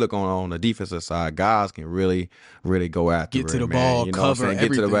man, you look on the defensive side, guys can really go after get to the ball, man. cover everything.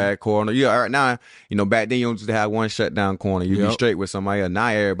 Get to the back corner. Yeah, right now, back then you don't just have one shutdown corner. You be straight with somebody. Now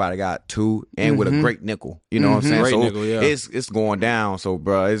everybody got 2 and with a great nickel. You know what I'm saying? Great so nickel, yeah. It's going down. So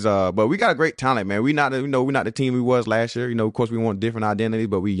bro, but we got a great talent, man. We not the team we was last year. Of course we want different identities,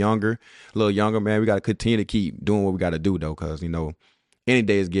 but we a little younger, man. We got to continue to keep doing what we got to do though, because any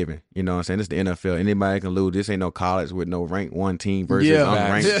day is given. You know what I'm saying? It's the NFL. Anybody can lose. This ain't no college with no ranked 1 team versus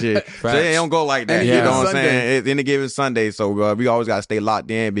unranked shit. So it don't go like that. You know what I'm saying? It's any given Sunday. So we always got to stay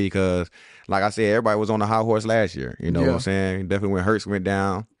locked in because, like I said, everybody was on the high horse last year. You know what I'm saying? Definitely when Hurts went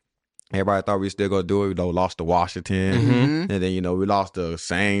down, everybody thought we were still going to do it. We lost to Washington. And then, we lost to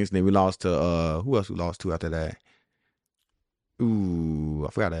Saints. Then we lost to, who else we lost to after that? Ooh,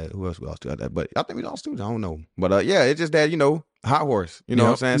 I forgot that. Who else we lost to after that? But I think we lost to. I don't know. But it's just that, hot horse. You know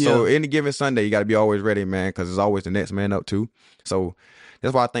what I'm saying? So any given Sunday, you got to be always ready, man, because it's always the next man up too. So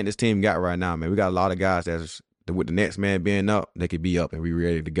that's what I think this team got right now, man. We got a lot of guys that's with the next man being up, they could be up and be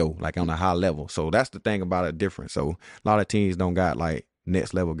ready to go, like on a high level. So that's the thing about it different. So a lot of teams don't got like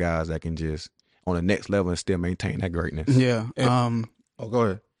next level guys that can just on the next level and still maintain that greatness. Yeah. Go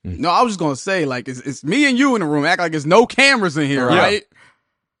ahead. No, I was just gonna say, like, it's me and you in the room. Act like there's no cameras in here, right?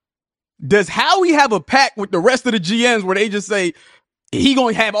 Does Howie have a pact with the rest of the GMs where they just say he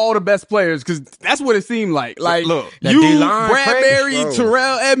gonna have all the best players? Because that's what it seemed like. Like, look, you, D-line, Bradbury, Craig,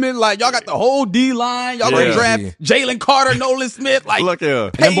 Terrell Edmonds, like y'all got the whole D line. Y'all gonna draft Jalen Carter, Nolan Smith, like look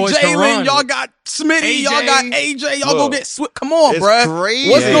here, hey Jalen. Y'all got Smitty, y'all got AJ. Y'all go get Swift. Come on, bruh. Crazy.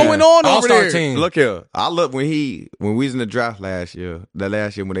 What's going on over All-star there? team. Look here, I look when we was in the draft last year. The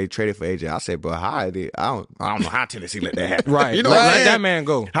last year when they traded for AJ, I said, bro, how did I don't know how Tennessee let that happen. Right. You know, let that man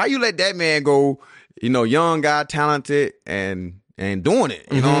go. How you let that man go? You know, young guy, talented, and doing it.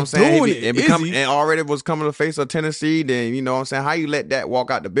 You know what I'm saying? Doing it. And already was coming to face of Tennessee. Then you know what I'm saying? How you let that walk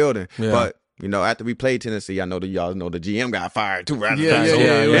out the building? Yeah. But you know, after we played Tennessee, I know y'all know the GM got fired too. Right? Yeah.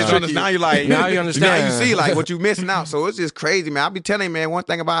 Now you like now you understand. Now you see like what you missing out. So it's just crazy, man. I be telling you, man, one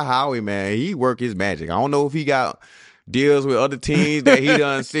thing about Howie, man, he work his magic. I don't know if he got deals with other teams that he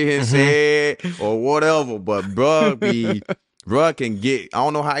done sit and said or whatever, but bruh can get. I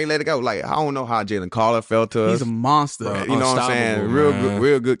don't know how he let it go. Like I don't know how Jalen Carter felt to us. He's a monster. You know what I'm saying?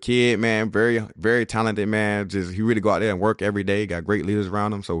 Real good kid, man. Very, very talented, man. Just he really go out there and work every day. Got great leaders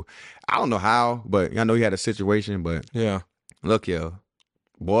around him. So I don't know how, but I know he had a situation. But look here,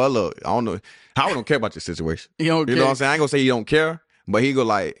 boy. Look, I don't know. I don't care about your situation. You know what I'm saying? I ain't gonna say you don't care. But he go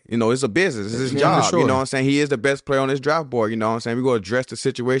like, you know, it's a business. It's his job. Sure. You know what I'm saying? He is the best player on this draft board. You know what I'm saying? We go address the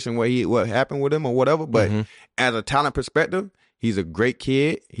situation what happened with him or whatever. But as a talent perspective, he's a great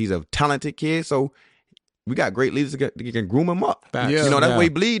kid. He's a talented kid. So we got great leaders that can groom him up. Yeah. You know, that's what he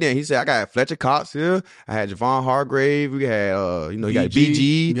believed in. He said, I got Fletcher Cox here. I had Javon Hargrave. We had, he got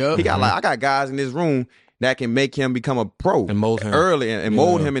BG. Yep. He got I got guys in this room that can make him become a pro and mold him early and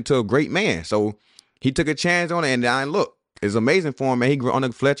mold him into a great man. So he took a chance on it, and look. It's amazing for him, man. He grew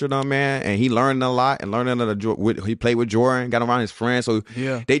under Fletcher, though, man, and he learned a lot and learned under he played with Jordan, got around his friends. So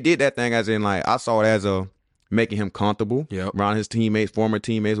they did that thing as in like I saw it as a making him comfortable around his teammates, former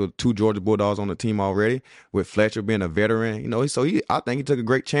teammates with 2 Georgia Bulldogs on the team already. With Fletcher being a veteran, you know, I think he took a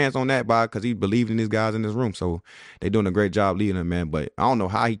great chance on that because he believed in these guys in this room. So they doing a great job leading him, man. But I don't know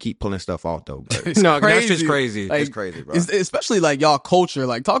how he keep pulling stuff off though. But that's just crazy. Like, it's crazy, bro. Especially like y'all culture.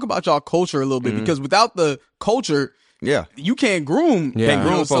 Like talk about y'all culture a little bit because without the culture. Yeah, you can't groom. Can't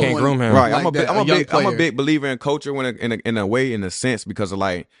groom him. Right, like I'm a big believer in culture in a way, in a sense, because of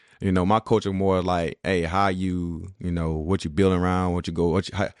like, you know, my culture more like, hey, how you know, what you building around,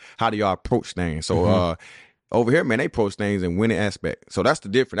 how do y'all approach things? So over here, man, they approach things in winning aspect. So that's the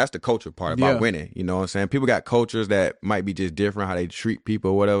difference. That's the culture part about winning. You know what I'm saying? People got cultures that might be just different, how they treat people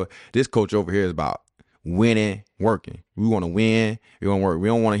or whatever. This culture over here is about winning, working. We want to win. We want to work. We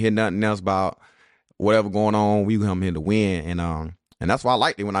don't want to hear nothing else about whatever going on. We come here to win, and that's why I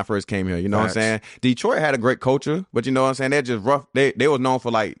liked it when I first came here. You know what I'm saying? Detroit had a great culture, but you know what I'm saying? They're just rough. They was known for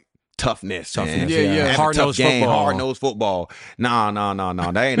like toughness. Hard-nosed football. Hard-nosed football. No.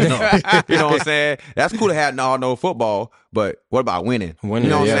 That ain't enough. You know what I'm saying? That's cool to have hard-nosed football, but what about winning? You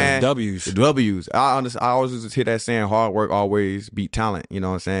know what I'm saying? W's. I always used to hear that saying, hard work always beat talent. You know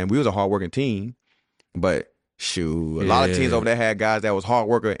what I'm saying? We was a hard-working team, but shoot, a lot of teams over there had guys that was hard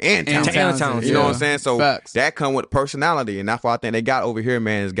worker and talented. You know what I'm saying? So that come with personality, and that's why I think they got over here,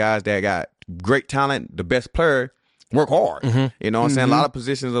 man, is guys that got great talent, the best player, work hard. You know what I'm saying? A lot of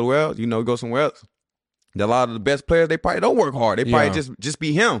positions as well, you know, go somewhere else. A lot of the best players, they probably don't work hard. They probably just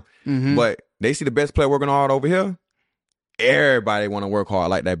be him. But they see the best player working hard over here. Everybody want to work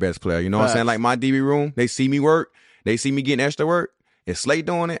hard like that best player. You know what I'm saying? Like my DB room, they see me work. They see me getting extra work. If Slate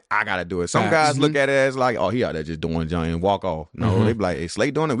doing it, I got to do it. Some guys look at it as like, oh, he out there just doing Johnny and walk off. No, they be like, hey,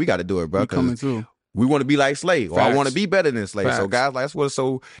 Slate doing it, we got to do it, bro. We coming too. We want to be like Slate, or I want to be better than Slate. So guys, like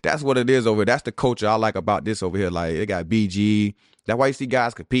that's what it is over here. That's the culture I like about this over here. Like they got BG. That's why you see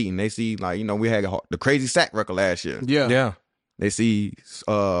guys competing. They see like, you know, we had the crazy sack record last year. Yeah. They see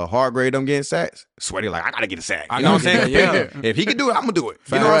Hargrave them getting sacks. Sweaty like, I got to get a sack. You know what I'm saying? If he can do it, I'm going to do it.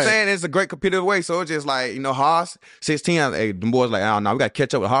 You know what I'm saying? It's a great competitive way. So it's just like, you know, Haas, 16, hey, the boys like, oh, no, we got to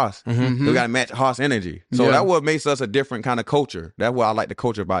catch up with Haas. We got to match Haas energy. So that's what makes us a different kind of culture. That's what I like the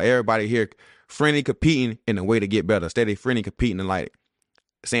culture about. Everybody here friendly competing in a way to get better. Steady friendly competing and like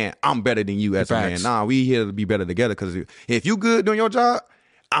saying, I'm better than you as a man. Nah, we here to be better together because if you good doing your job,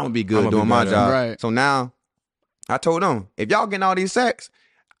 I'm going to be good doing my job. Right. So now, I told them, if y'all getting all these sacks,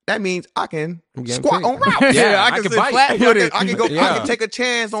 that means I can squat on routes. I can sit flat-footed. I can take a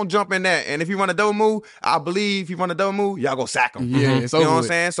chance on jumping that. And if you run a double move, I believe if you run a double move, y'all go sack him. Yeah, it's you know over what I'm with.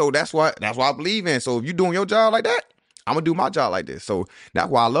 saying? So that's what I believe in. So if you doing your job like that, I'm gonna do my job like this. So that's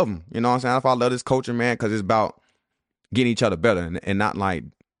why I love him. You know what I'm saying? That's why I love this coaching, man, because it's about getting each other better and not like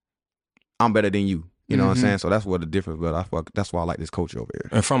I'm better than you. You know what I'm saying? So that's what the difference. But that's why I like this culture over here.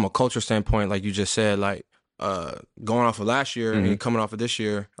 And from a culture standpoint, like you just said, like going off of last year and coming off of this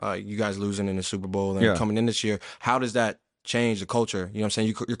year, you guys losing in the Super Bowl and coming in this year, how does that change the culture? You know what I'm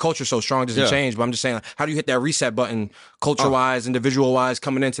saying? Your culture's so strong, it doesn't change. But I'm just saying, like, how do you hit that reset button, culture-wise, individual-wise,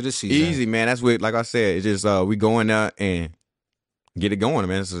 coming into this season? Easy, man. That's what, like I said, it's just we go in there and get it going,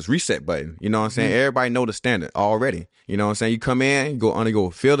 man. It's a reset button. You know what I'm saying? Everybody know the standard already. You know what I'm saying? You come in, you go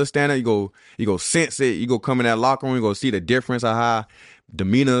feel the standard, you go sense it, you go come in that locker room, you go see the difference of how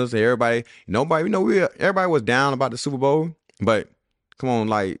demeanors, everybody was down about the Super Bowl, but come on,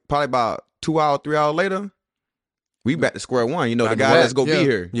 like probably about 2 hours, 3 hours later, we back to square one. You know, the guys that's gonna be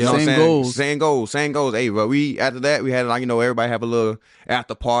here. You know what I'm saying? Same goals. Hey, bro, after that we had like, everybody have a little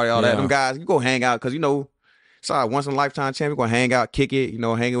after party, all that. Them guys, you go hang out because sorry, once in a lifetime champ, we're gonna hang out, kick it,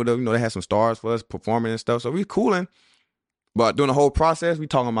 hanging with them. They had some stars for us performing and stuff. So we cooling. But during the whole process, we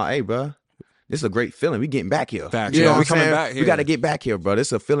talking about, hey, bro, this is a great feeling. We getting back here. Facts. You know what I'm coming saying? back here. We got to get back here, bro. This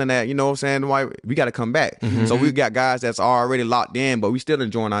is a feeling that, you know what I'm saying? Why we got to come back. So we got guys that's already locked in, but we still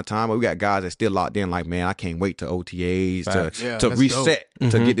enjoying our time. But we got guys that's still locked in. Like, man, I can't wait to OTAs to reset,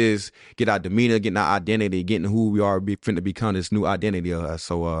 to get our demeanor, getting our identity, getting who we are, finna become this new identity.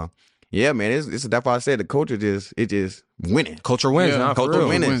 Yeah, man, that's why I said the culture just winning. Culture wins. Yeah, culture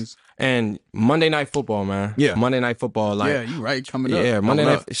wins. And Monday Night Football, man. Yeah. Monday Night Football. Like, yeah, you right. Coming up. Yeah, Monday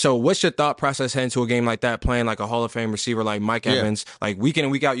Night. So what's your thought process heading to a game like that, playing like a Hall of Fame receiver like Mike Evans? Like week in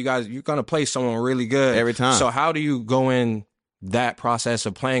and week out, you're going to play someone really good. Every time. So how do you go in that process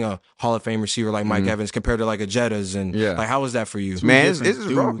of playing a Hall of Fame receiver like Mike Evans compared to like a Jettas? And like, how was that for you? Man, it's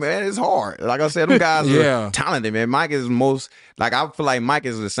rough, man. It's hard. Like I said, them guys are talented, man. Mike is I feel like Mike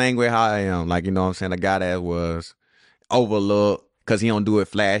is the same way how I am. Like, you know what I'm saying? A guy that was overlooked because he don't do it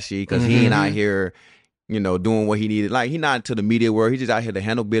flashy, because he ain't out here, doing what he needed. Like, he not into the media world. He just out here to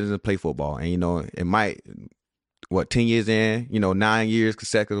handle business and play football. And, it might, 10 years in, 9 years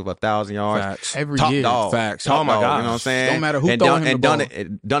consecutive, 1,000 yards. Facts. Every top year. dog. Facts. Top Oh, my dog, God. You know what I'm saying? Don't matter who throwing him the ball.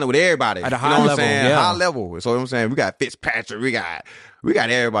 Done it with everybody. At a high you know level, what I'm saying? yeah. High level. So, I'm saying, we got Fitzpatrick. We got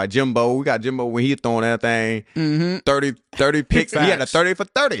everybody. Jimbo. We got Jimbo when he throwing that thing. 30 picks. He had a 30 for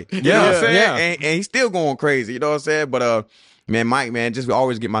 30. You know what I'm saying? Yeah. And he's still going crazy. You know what I'm saying? But, man, Mike, man, just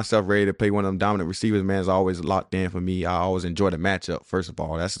always get myself ready to play one of them dominant receivers, man. Is always locked in for me. I always enjoy the matchup, first of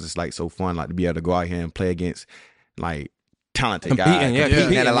all. That's just, like, so fun, like, to be able to go out here and play against, like, talented guys.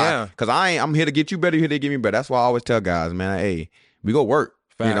 Competing at a lot. Because I'm here to get you better, you're here to get me better. That's why I always tell guys, man, hey, we go work.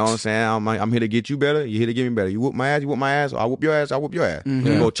 Facts. You know what I'm saying? I'm here to get you better, you're here to get me better. You whoop my ass, I whoop your ass, I whoop your ass. You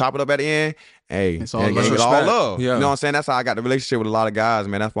go chop it up at the end. Hey, it's all love. Yeah. You know what I'm saying? That's how I got the relationship with a lot of guys,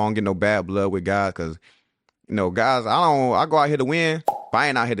 man. That's why I don't get no bad blood with guys, because guys, I go out here to win. But I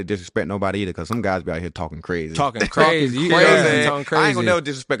ain't out here to disrespect nobody either, because some guys be out here talking crazy. Talking crazy. I ain't gonna never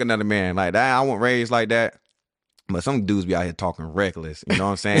disrespect another man like that. I wasn't raised like that. But some dudes be out here talking reckless. You know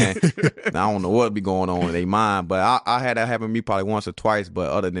what I'm saying? I don't know what be going on in their mind. But I had that happen to me probably once or twice.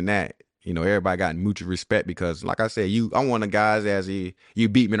 But other than that, everybody got mutual respect, because, like I said, I'm one of the guys as you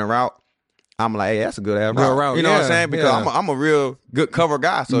beat me in a route, I'm like, hey, that's a good ass route. You know what I'm saying? Because I'm a real good cover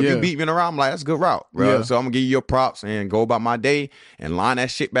guy. So if you beat me in a route, I'm like, that's a good route, bro. Yeah. So I'm gonna give you your props and go about my day and line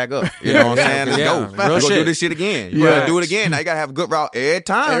that shit back up. You know what I'm saying? Let's go. We're gonna do this shit again. You gotta do it again. Now you gotta have a good route every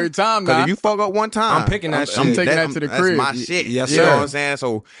time. Every time, because if you fuck up one time, I'm picking that shit. I'm taking that to the crib. That's my shit. Yes, you know what I'm saying?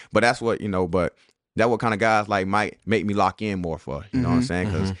 So, but that's what but that what kind of guys like might make me lock in more for. You know what I'm saying?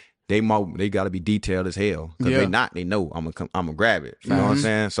 Because they got to be detailed as hell. Because they know I'm gonna grab it. You know what I'm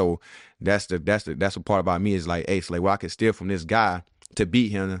saying? So that's the part about me is like, hey, so like, well, I can steal from this guy to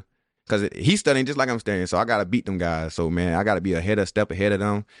beat him, because he's studying just like I'm studying. So I got to beat them guys. So, man, I got to be a step ahead of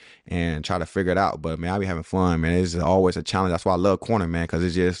them and try to figure it out. But, man, I be having fun, man. It's always a challenge. That's why I love corner, man, because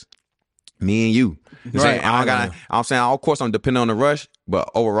it's just me and you. Right. I'm saying, of course, I'm depending on the rush, but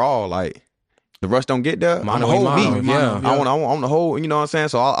overall, like, the rush don't get there. On the whole me. I want the whole, you know what I'm saying?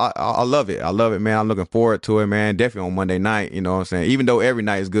 So I love it. I love it, man. I'm looking forward to it, man. Definitely on Monday night, you know what I'm saying? Even though every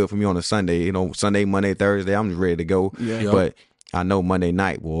night is good for me on a Sunday, Sunday, Monday, Thursday, I'm just ready to go. Yeah. But I know Monday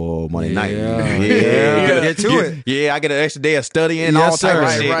night. Monday night. Yeah. Get to it. Yeah, I get an extra day of studying and all type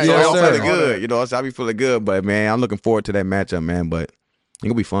of shit. Right. So I'm feeling good. So I be feeling good. But, man, I'm looking forward to that matchup, man. But it's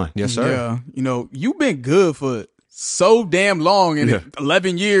going to be fun. Yes, sir. Yeah. You've been good for so damn long, and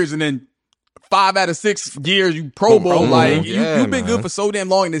 11 years, and then 5 out of 6 years you Pro Bowl. Like you've been good for so damn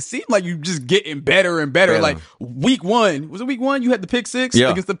long, and it seemed like you just getting better and better. Like week 1, was it week 1? You had the pick 6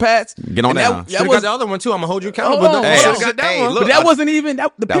 against the Pats. Get on that. That was the other one too. I'm gonna hold you accountable. Got that one. Look, but that wasn't even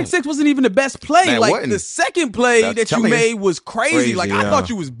the pick 6 wasn't even the best play. Man, like the second play that you made was crazy. Like I thought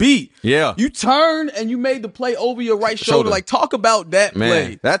you was beat. Yeah, you turned and you made the play over your right shoulder. Like talk about that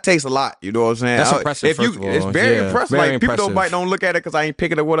play. That takes a lot. You know what I'm saying? That's impressive. It's very impressive. Very like people don't look at it because I ain't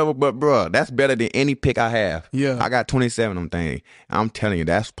picking it or whatever. But bro, that's better than any pick I have. Yeah, I got 27 of them things. I'm telling you,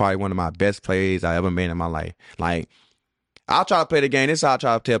 that's probably one of my best plays I ever made in my life. Like, I'll try to play the game. This is how I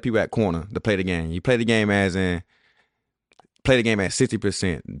try to tell people at corner to play the game. You play the game as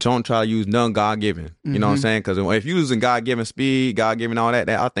 60%. Don't try to use none God-given. You know what I'm saying? Because if you're using God-given speed, God-given all that,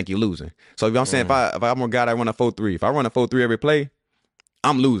 I think you're losing. So if I'm saying if I'm a guy that run a 4-3, if I run a 4-3 every play,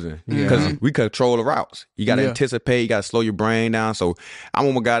 I'm losing because we control the routes. You got to anticipate. You got to slow your brain down. So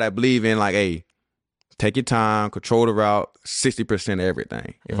I'm a guy that believe in like, hey, take your time, control the route, 60% of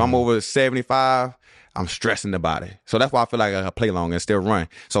everything. If I'm over 75, I'm stressing the body. So that's why I feel like I can play long and still run.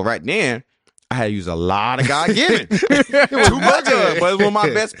 So right then, I had to use a lot of God-given. Too much of it, but it was one of my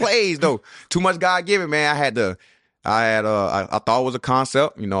best plays, though. Too much God-given, man. I thought it was a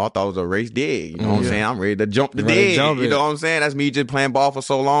concept. You know, I thought it was a race dig. You know what I'm saying? I'm ready to jump the dig. You know what I'm saying? That's me just playing ball for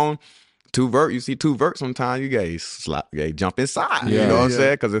so long. You see two vert sometimes, you guys jump inside. You know what I'm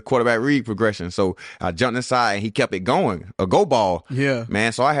saying? Because it's quarterback read progression. So I jumped inside and he kept it going. A go ball. Yeah.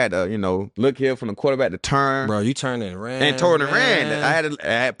 Man, so I had to, look here from the quarterback to turn. Bro, you turned and ran. And turned and ran. I had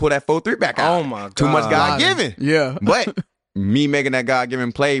to pull that 4-3 back out. Oh, my God. Too much God-given. Yeah. But me making that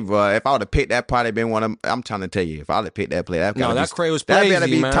God-given play, bro, if I would have picked that, probably been one of them. I'm trying to tell you, if I would have picked that play, that Cray was crazy, that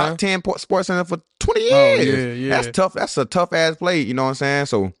better be man. top 10 sports center for 20 years. Yeah. That's tough. That's a tough-ass play. You know what I'm saying?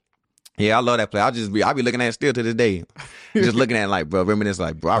 So, yeah, I love that play. I be looking at it still to this day. Just looking at it like, bro, reminisce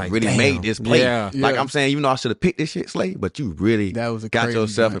like, bro, I really made this play. Like I'm saying, even though I should have picked this shit, Slay, but you really got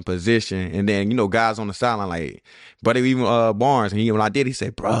yourself in position. And then, guys on the sideline like, but even Barnes, and when I did, he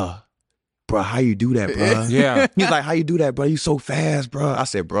said, bro, how you do that, bro? Yeah. He's like, how you do that, bro? You so fast, bro. I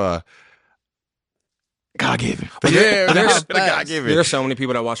said, bro, God-given. Yeah, there's so many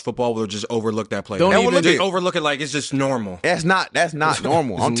people that watch football will just overlook that play. Overlook it like it's just normal. That's not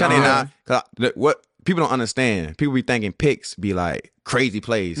normal. I'm telling you now, 'cause what people don't understand, people be thinking picks be like crazy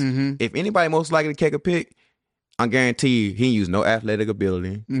plays. If anybody most likely to kick a pick, I guarantee you, he ain't use no athletic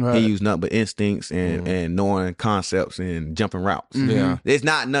ability. Right. He used nothing but instincts and knowing concepts and jumping routes. Yeah, it's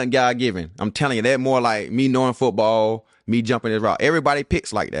not nothing God-given. I'm telling you, that more like me knowing football, me jumping this route. Everybody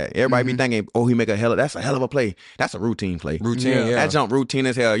picks like that. Everybody be thinking, oh, that's a hell of a play. That's a routine play. That jump routine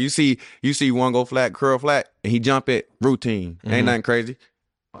as hell. You see one go flat, curl flat, and he jump it routine. Ain't nothing crazy.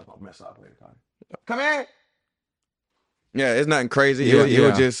 Come in. Yeah, it's nothing crazy. It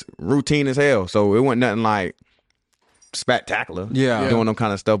was just routine as hell. So it wasn't nothing like spectacular. Doing them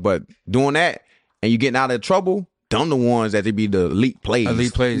kind of stuff, but doing that and you getting out of trouble. Them the ones that they be the elite plays.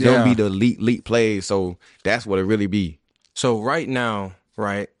 They'll be the elite plays. So that's what it really be. So right now,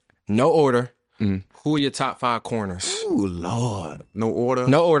 no order. Who are your top 5 corners? Ooh, Lord. No order?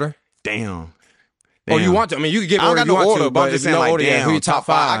 No order. Damn. Oh, you want to? I mean, you can give order if you want to, but if saying, no like, order, damn, who your top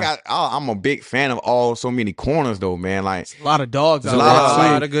 5? I'm a big fan of so many corners, though, man. Like a lot of dogs. A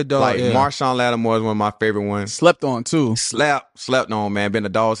lot of good dogs. Like Marshawn Lattimore is one of my favorite ones. Slept on, too. Slept on, man. Been a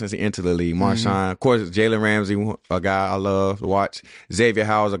dog since he entered the league. Marshawn. Of course, Jalen Ramsey, a guy I love to watch. Xavier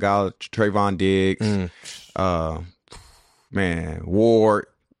Howard's a guy, Trayvon Diggs. Man, Ward.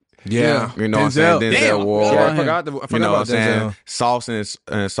 Yeah. You know what I'm saying? Denzel Ward. Yeah, I forgot about Denzel. Sauce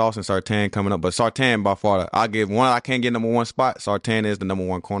and Sartain coming up. But Sartain by far, I can't get number 1 spot. Sartain is the number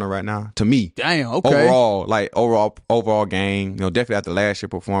 1 corner right now. To me. Damn, okay. Overall game. Definitely after last year's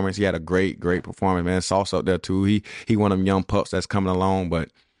performance, he had a great performance, man. Sauce up there too. He one of them young pups that's coming along,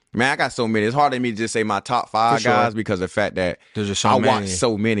 but man, I got so many. It's hard for me to just say my top 5 guys because of the fact that I watch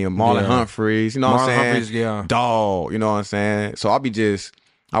so many of Marlon Humphreys, you know what I'm saying? Humphreys, Dog, you know what I'm saying? So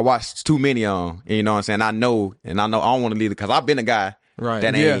I watched too many of them, you know what I'm saying? I know I don't want to leave it because I've been a guy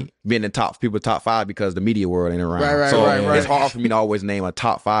that ain't been in top 5 because the media world ain't around. Right. It's hard for me to always name a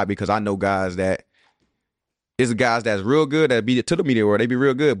top 5 because I know guys that it's guys that's real good that be to the media world, they be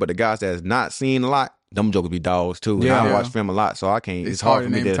real good, but the guys that's not seen a lot, them jokers be dogs too. Yeah, I watch film a lot, so I can't. It's hard for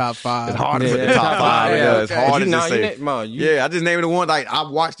me to top 5. It's hard to put the top 5. It's hard to just say. I just named the one. Like I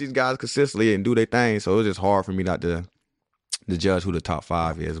watch these guys consistently and do their thing, so it's just hard for me not to judge who the top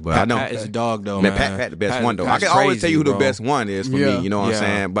 5 is. But I know Pat is a dog though. Man, Pat the best one though. I can always tell you who the best one is for me. You know what I'm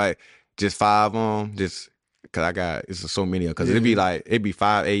saying? But just 5 on just. Cause I got so many. Cause it'd be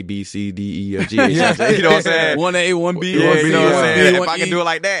 5 A B C D E F G. You know what I'm saying? 1A, 1B, you know what I'm saying? If I 1E. can do it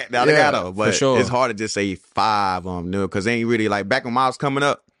like that, now I gotta. But sure. it's hard to just say 5 cause they ain't really like back when I was coming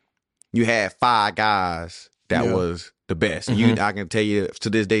up. You had 5 guys that was the best. I can tell you to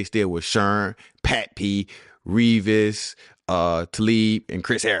this day still with Sherm, Pat P, Revis, Talib, and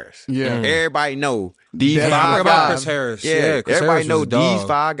Chris Harris. Yeah, everybody know these 5 guys. Chris Harris. Yeah, Chris everybody Harris know these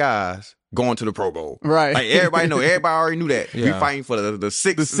 5 guys going to the Pro Bowl. Right. Like everybody know. Everybody already knew that. We fighting for the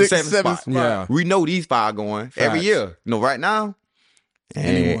 6th, 7th spot. Yeah. We know these 5 going every year. You know, right now.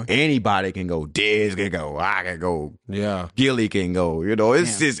 Anybody can go. Diz can go. I can go. Yeah. Gilly can go. You know,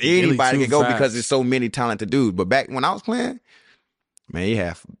 it's just anybody can go because there's so many talented dudes. But back when I was playing, man, you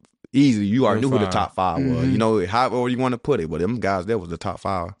have easily. You already knew who the top 5 was. You know, however you want to put it. But them guys, that was the top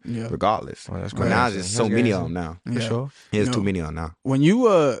 5 regardless. Oh, that's but now there's just so many of them now. For sure. There's too many of them now. When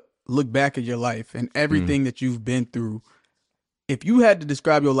you look back at your life and everything that you've been through, if you had to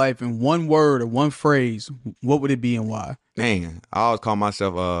describe your life in one word or one phrase, what would it be and why? Man, I always call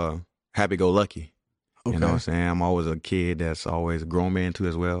myself happy-go-lucky. Okay. You know what I'm saying? I'm always a kid that's always a grown man too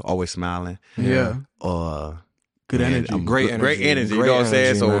as well. Always smiling. Yeah. Good energy. Great energy. You know what I'm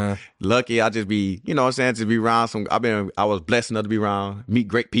saying? So lucky I just be, you know what I'm saying, to be around I was blessed enough to be around, meet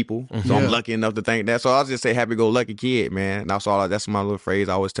great people. So I'm lucky enough to think that. So I'll just say happy-go-lucky kid, man. That's my little phrase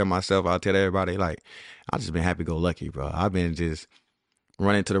I always tell myself. I tell everybody, like, I just been happy-go-lucky, bro. I've been just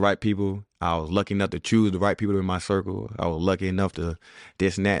running to the right people. I was lucky enough to choose the right people in my circle. I was lucky enough to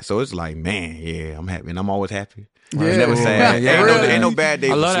this and that. So it's like, man, yeah, I'm happy. And I'm always happy. Yeah. Never sad. Ain't no bad day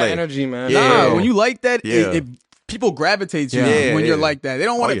for I love Slay. that energy, man. Nah, when you like that, people gravitate you when you're like that. They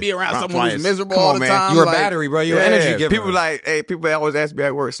don't want to be around someone who's miserable all the time. You're a battery, bro. You're an energy giver. People always ask me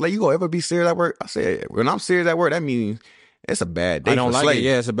at work, Slay, you gonna ever be serious at work? I said, when I'm serious at work, that means it's a bad day. I don't for like Slay. it.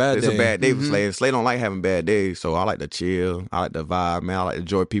 Yeah, it's a bad day. It's a bad day for Slay. And Slay don't like having bad days, so I like to chill. I like to vibe, man. I like to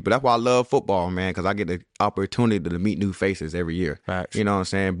enjoy people. That's why I love football, man, because I get the opportunity to meet new faces every year. Facts. You know what I'm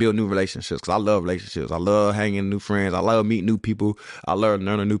saying? Build new relationships, because I love relationships. I love hanging with new friends. I love meeting new people. I love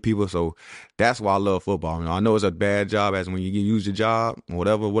learning new people. So that's why I love football. You know, I know it's a bad job, as when you use your job,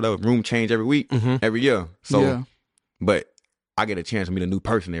 whatever, room change every week, every year. So, but I get a chance to meet a new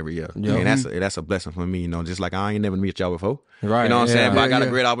person every year. And that's a blessing for me, you know, just like I ain't never met y'all before. Right. You know what I'm saying? But I got a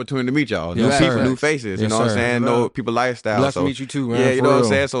great opportunity to meet y'all. New people, new faces, you know what I'm saying? Know people lifestyle. Blessed to meet you too, man. Yeah, you know what I'm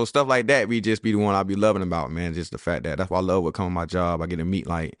saying? So stuff like that, we just be the one I be loving about, man. Just the fact that's why I love what comes with my job. I get to meet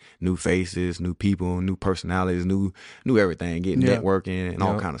like new faces, new people, new personalities, new everything, getting networking and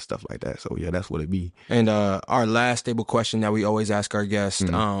all kind of stuff like that. So yeah, that's what it be. And our last stable question that we always ask our guests,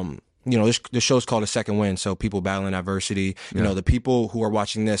 you know, this show's called A Second Win, so people battling adversity. You know, the people who are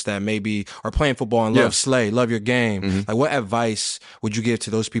watching this that maybe are playing football and love Slay, love your game. Like, what advice would you give to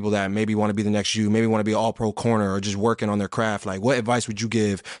those people that maybe want to be the next you, maybe want to be an all-pro corner or just working on their craft? Like, what advice would you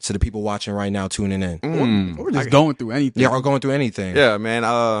give to the people watching right now, tuning in? Or just going through anything. Yeah, or going through anything. Yeah, man.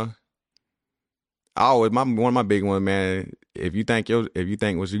 I always, one of my big ones, man, if you think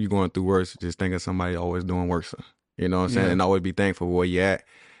what you going through worse, just think of somebody always doing worse. You know what I'm saying? And always be thankful for where you at.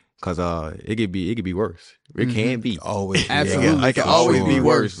 Cause it could be worse. It can be always absolutely. It can always be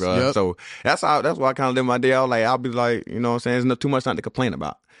worse, bro. Yep. So that's why I kind of live my day out. Like I'll be like, you know what I'm saying? There's not too much time to complain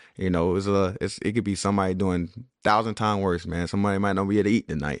about. You know, it could be somebody doing 1,000 times worse, man. Somebody might not be able to eat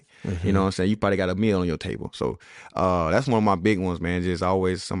tonight. You know what I'm saying? You probably got a meal on your table. So that's one of my big ones, man. Just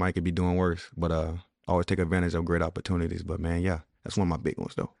always somebody could be doing worse, but always take advantage of great opportunities. But man, yeah. That's one of my big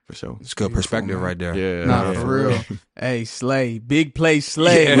ones, though, for sure. It's good perspective right there. Yeah. Nah, for real. Hey, Slay. Big play,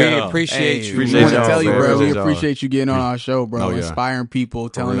 Slay. Yeah. We appreciate you. We want to tell you, bro, we appreciate you getting on our show, bro. Oh, yeah. Inspiring people,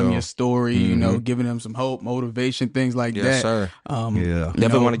 telling them your story, you know, giving them some hope, motivation, things like that. Yes, sir.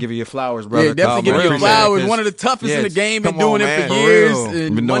 Definitely want to give you your flowers, brother. Yeah, definitely give you your flowers. One of the toughest in the game, been doing it for years.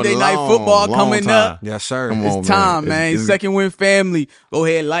 And Monday Night Football coming up. Yes, sir. It's time, man. Second Win family. Go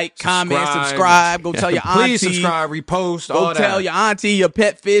ahead, like, comment, subscribe. Go tell your auntie. Please subscribe, repost, all that. Go tell your auntie, your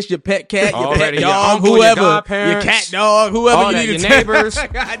pet fish, your pet cat, your pet dog, uncle, whoever, your cat dog, whoever you need to your neighbors. Tell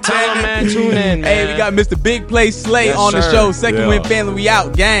them, man, tune in, man. Hey, we got Mr. Big Play Slay on the show. Second Win family, we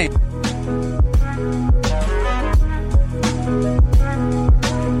out, gang.